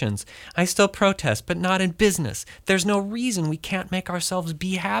organizations. I still protest, but not in business. There's no reason we can't make ourselves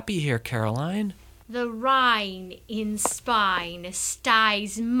be happy here, Caroline. The Rhine in spine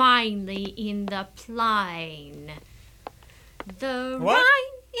stays mainly in the plain. The What?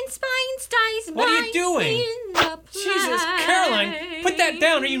 Rhine in spine stays What are you mainly doing? in the plain. Jesus, Caroline, put that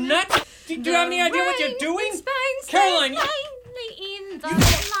down. Are you nuts? Do you have any idea what you're doing? Caroline, in the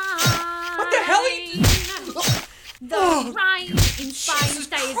plain. what the hell are you... The Rhine in spine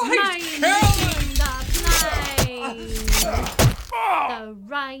stays mainly in the plain. The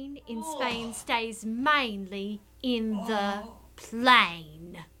Rhine in Spain stays mainly in the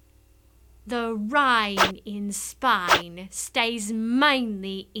plain. The Rhine in Spain stays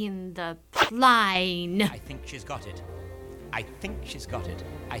mainly in the plain. I think she's got it. I think she's got it.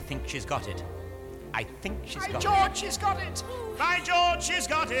 I think she's got it. I think she's got it. By George, she's got it. By George, she's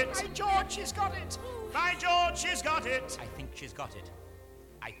got it. By George, she's got it. By George, she's got it. I think she's got it.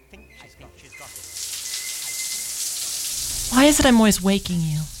 I think she's got it. Why is it I'm always waking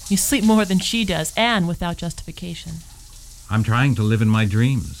you? You sleep more than she does, and without justification. I'm trying to live in my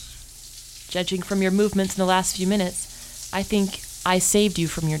dreams. Judging from your movements in the last few minutes, I think I saved you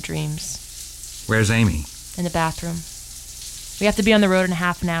from your dreams. Where's Amy? In the bathroom. We have to be on the road in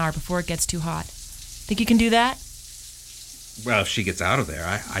half an hour before it gets too hot. Think you can do that? Well, if she gets out of there,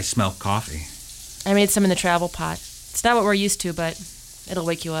 I smell coffee. I made some in the travel pot. It's not what we're used to, but it'll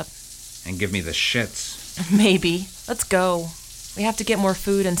wake you up. And give me the shits. Maybe. Let's go. We have to get more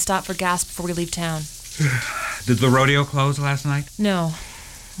food and stop for gas before we leave town. Did the rodeo close last night? No.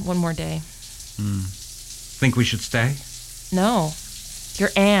 One more day. Think we should stay? No. Your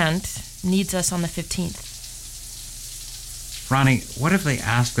aunt needs us on the 15th. Ronnie, what if they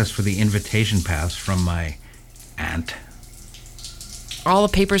asked us for the invitation pass from my aunt? All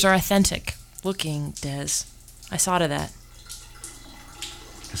the papers are authentic. Looking, Des. I saw to that.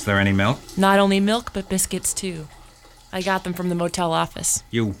 Is there any milk? Not only milk, but biscuits, too. I got them from the motel office.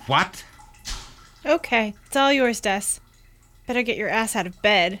 You what? Okay, it's all yours, Des. Better get your ass out of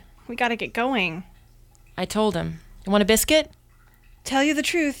bed. We gotta get going. I told him. You want a biscuit? Tell you the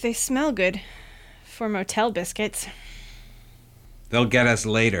truth, they smell good. For motel biscuits. They'll get us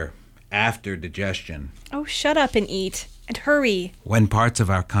later, after digestion. Oh, shut up and eat. And hurry. When parts of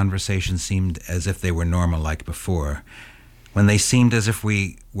our conversation seemed as if they were normal like before, when they seemed as if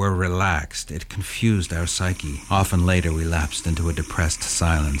we were relaxed, it confused our psyche. Often later we lapsed into a depressed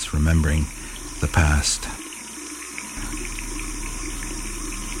silence, remembering the past.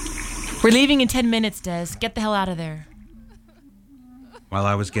 We're leaving in 10 minutes, Des. Get the hell out of there. While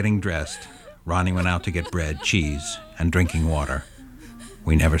I was getting dressed, Ronnie went out to get bread, cheese, and drinking water.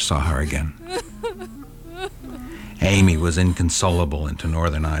 We never saw her again. Amy was inconsolable into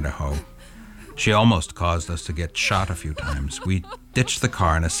northern Idaho. She almost caused us to get shot a few times. We ditched the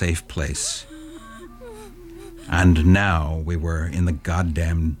car in a safe place. And now we were in the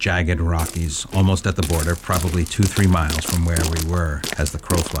goddamn jagged Rockies, almost at the border, probably 2-3 miles from where we were as the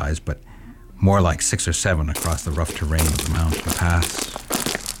crow flies, but more like 6 or 7 across the rough terrain of the mountain pass.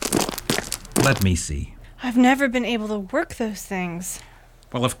 Let me see. I've never been able to work those things.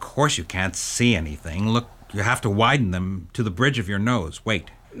 Well, of course you can't see anything. Look, you have to widen them to the bridge of your nose. Wait.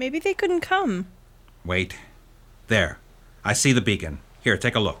 Maybe they couldn't come. Wait. There. I see the beacon. Here,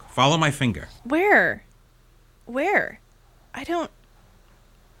 take a look. Follow my finger. Where? Where? I don't...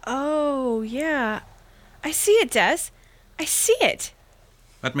 Oh, yeah. I see it, Des. I see it.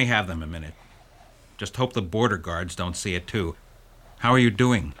 Let me have them a minute. Just hope the border guards don't see it, too. How are you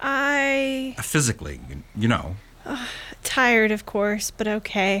doing? Physically, you know. Tired, of course, but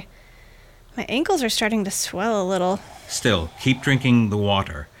okay. My ankles are starting to swell a little. Still, keep drinking the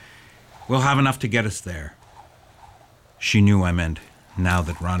water. We'll have enough to get us there. She knew I meant, now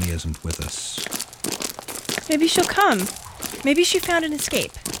that Ronnie isn't with us. Maybe she'll come. Maybe she found an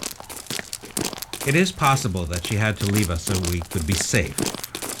escape. It is possible that she had to leave us so we could be safe.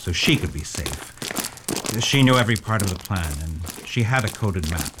 So she could be safe. She knew every part of the plan, and she had a coded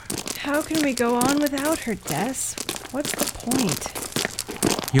map. How can we go on without her, Des? What's the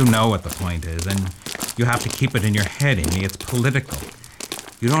point? You know what the point is, and you have to keep it in your head, Amy. It's political.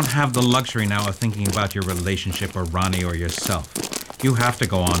 You don't have the luxury now of thinking about your relationship or Ronnie or yourself. You have to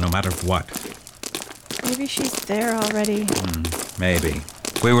go on no matter what. Maybe she's there already. Maybe.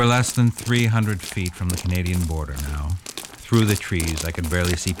 We were less than 300 feet from the Canadian border now. Through the trees, I could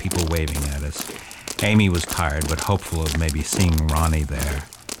barely see people waving at us. Amy was tired, but hopeful of maybe seeing Ronnie there.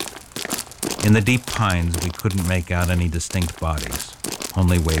 In the deep pines, we couldn't make out any distinct bodies,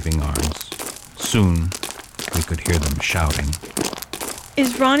 only waving arms. Soon, we could hear them shouting.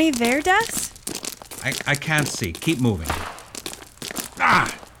 Is Ronnie there, Des? I can't see. Keep moving.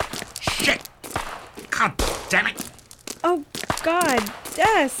 Ah! Shit! God damn it! Oh, God.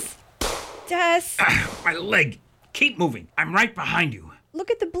 Des! Des! My leg! Keep moving. I'm right behind you. Look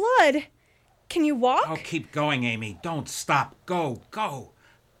at the blood. Can you walk? Oh, keep going, Amy. Don't stop. Go, go,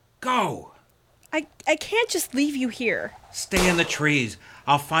 go. I can't just leave you here. Stay in the trees.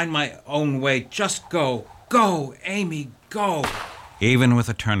 I'll find my own way. Just go. Go, Amy, go. Even with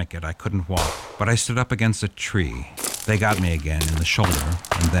a tourniquet, I couldn't walk, but I stood up against a tree. They got me again in the shoulder,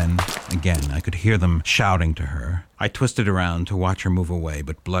 and then, again, I could hear them shouting to her. I twisted around to watch her move away,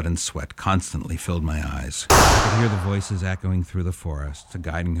 but blood and sweat constantly filled my eyes. I could hear the voices echoing through the forest,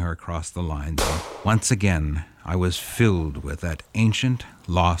 guiding her across the lines. And once again, I was filled with that ancient,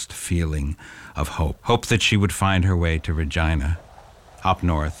 lost feeling of hope. Hope that she would find her way to Regina, up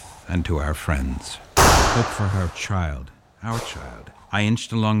north, and to our friends. Hope for her child, our child. I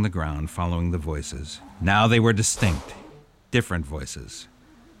inched along the ground, following the voices. Now they were distinct, different voices.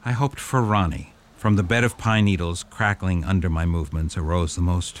 I hoped for Ronnie. From the bed of pine needles crackling under my movements arose the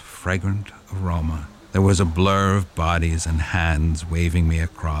most fragrant aroma. There was a blur of bodies and hands waving me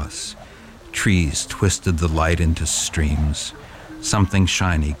across. Trees twisted the light into streams. Something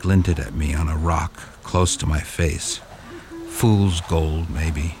shiny glinted at me on a rock close to my face. Fool's gold,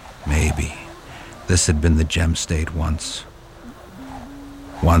 maybe. This had been the gem state once.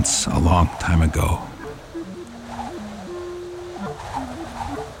 Once, a long time ago.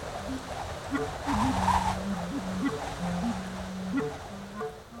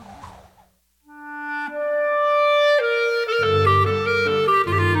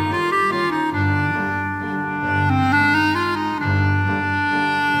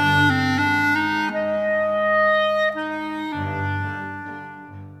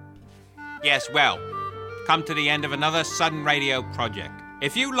 Yes, well, come to the end of another Sudden Radio project.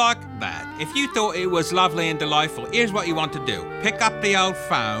 If you like that, if you thought it was lovely and delightful, here's what you want to do. Pick up the old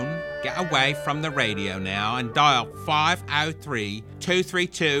phone, get away from the radio now, and dial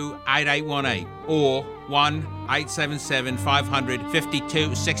 503-232-8818 or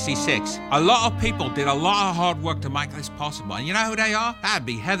 1-877-500-5266. A lot of people did a lot of hard work to make this possible, and you know who they are? That'd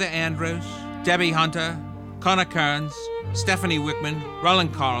be Heather Andrews, Debbie Hunter, Connor Kearns, Stephanie Wickman,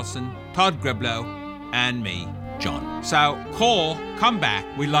 Roland Carlson, Todd Griblow, and me, John. So call, come back,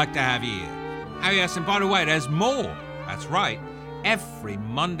 we'd like to have you here. Oh yes, and by the way, there's more. That's right. Every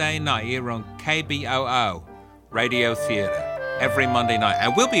Monday night here on KBOO Radio Theatre. Every Monday night.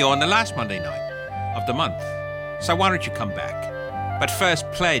 And we'll be on the last Monday night of the month. So why don't you come back? But first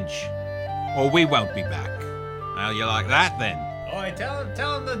pledge, or we won't be back. How you like that then? Oi,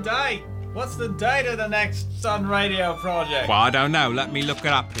 tell him the date. What's the date of the next Sun Radio project? Well, I don't know. Let me look it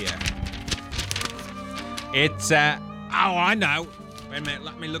up here. It's, I know. Wait a minute,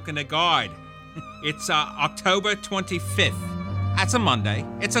 let me look in the guide. It's October 25th. That's a Monday.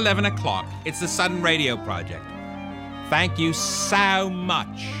 It's 11 o'clock. It's the Sudden Radio Project. Thank you so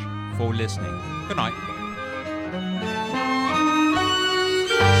much for listening. Good night.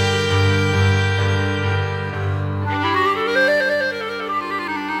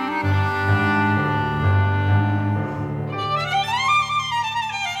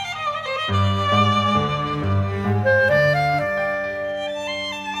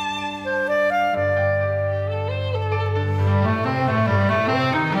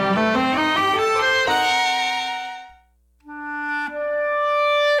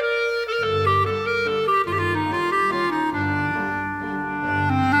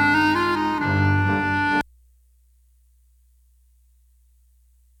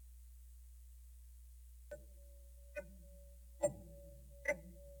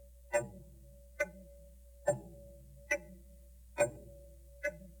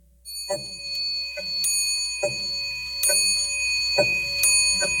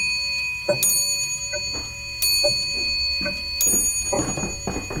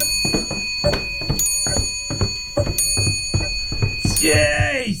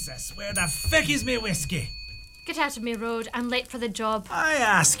 Jesus, where the feck is me whiskey? Get out of me road, I'm late for the job. I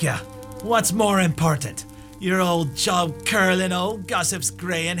ask ya, what's more important? Your old job curling old gossip's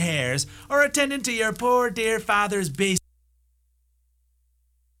greying hairs, or attending to your poor dear father's beast?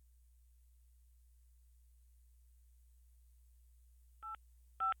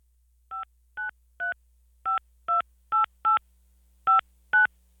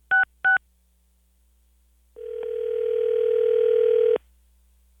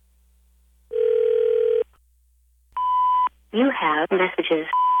 You have messages.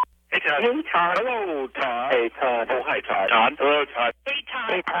 Hey, Todd. Hey, Todd. Hello, Todd. Hey, Todd. Oh, hi, Todd. Todd. Hello, Todd. Hey, Todd.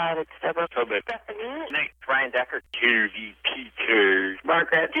 Hey, Todd. It's Deborah. Stephanie. Nick. Ryan Decker. QVP2.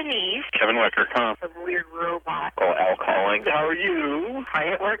 Margaret. Denise. Kevin Wecker. Tom. Some weird robot. Oh, Al calling. How are you? Hi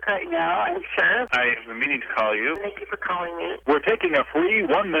at work right now, I'm sure. I have been meaning to call you. Thank you for calling me. We're taking a free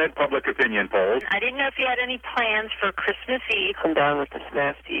 1-minute public opinion poll. I didn't know if you had any plans for Christmas Eve. I'm down with this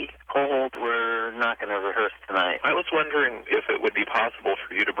nasty cold. We're not going to rehearse tonight. I was wondering if it would be possible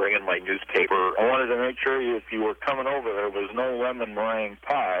for you to bring in my newspaper. I wanted to make sure if you were coming over there was no lemon meringue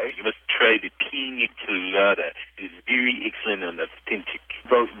pie. You must try the pina colada. It's very excellent and authentic.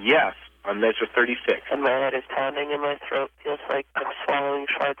 Vote yes on measure 36. And my head is pounding in my throat. Feels like I'm swallowing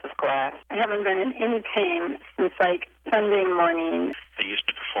shards of glass. I haven't been in any pain since like Sunday morning. I used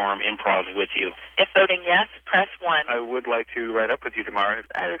to perform improv with you. If voting yes, press 1. I would like to write up with you tomorrow.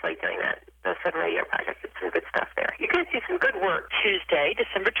 I was like doing that. The Sudden Radio Project did some good stuff there. You guys do some good work. Tuesday,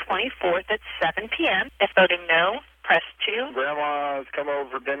 December 24th at 7 p.m. If voting no, press 2. Grandma's come over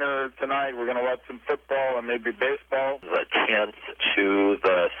for dinner tonight. We're going to watch some football and maybe baseball. The 10th to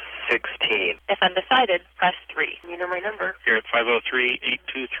the 16th. If undecided, press 3. You know my number. Here at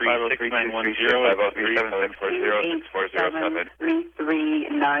 503-823-6910.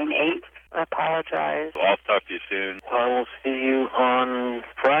 503-76407. I apologize. I'll talk to you soon. I will see you on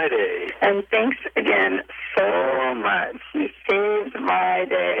Friday. And thanks again so much. You saved my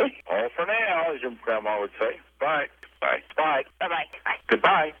day. All for now, as your grandma would say. Bye. Bye. Bye. Bye-bye. Bye.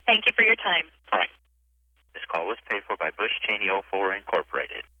 Goodbye. Thank you for your time. All right. This call was paid for by Bush Cheney 04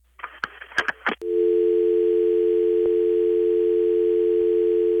 Incorporated.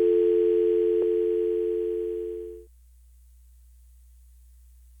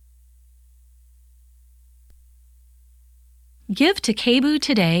 Give to KBOO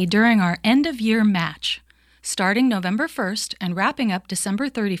today during our end-of-year match. Starting November 1st and wrapping up December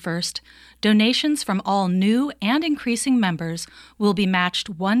 31st, donations from all new and increasing members will be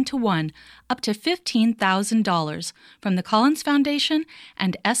matched 1-to-1 up to $15,000 from the Collins Foundation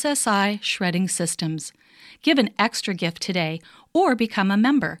and SSI Shredding Systems. Give an extra gift today or become a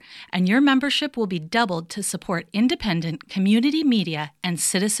member, and your membership will be doubled to support independent community media and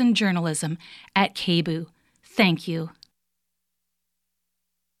citizen journalism at KBOO. Thank you.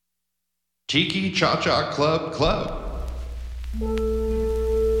 Tiki Cha-Cha Club Club.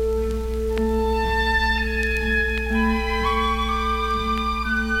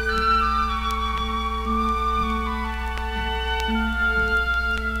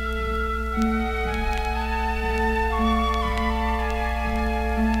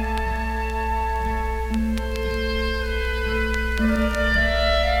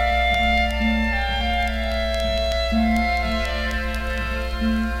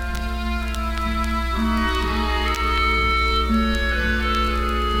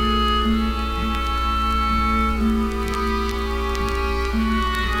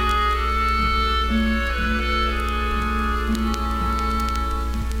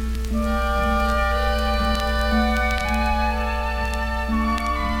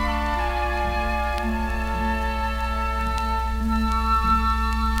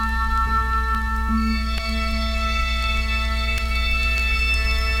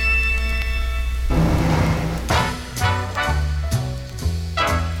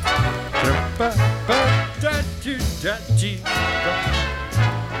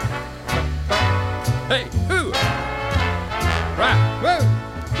 Hey!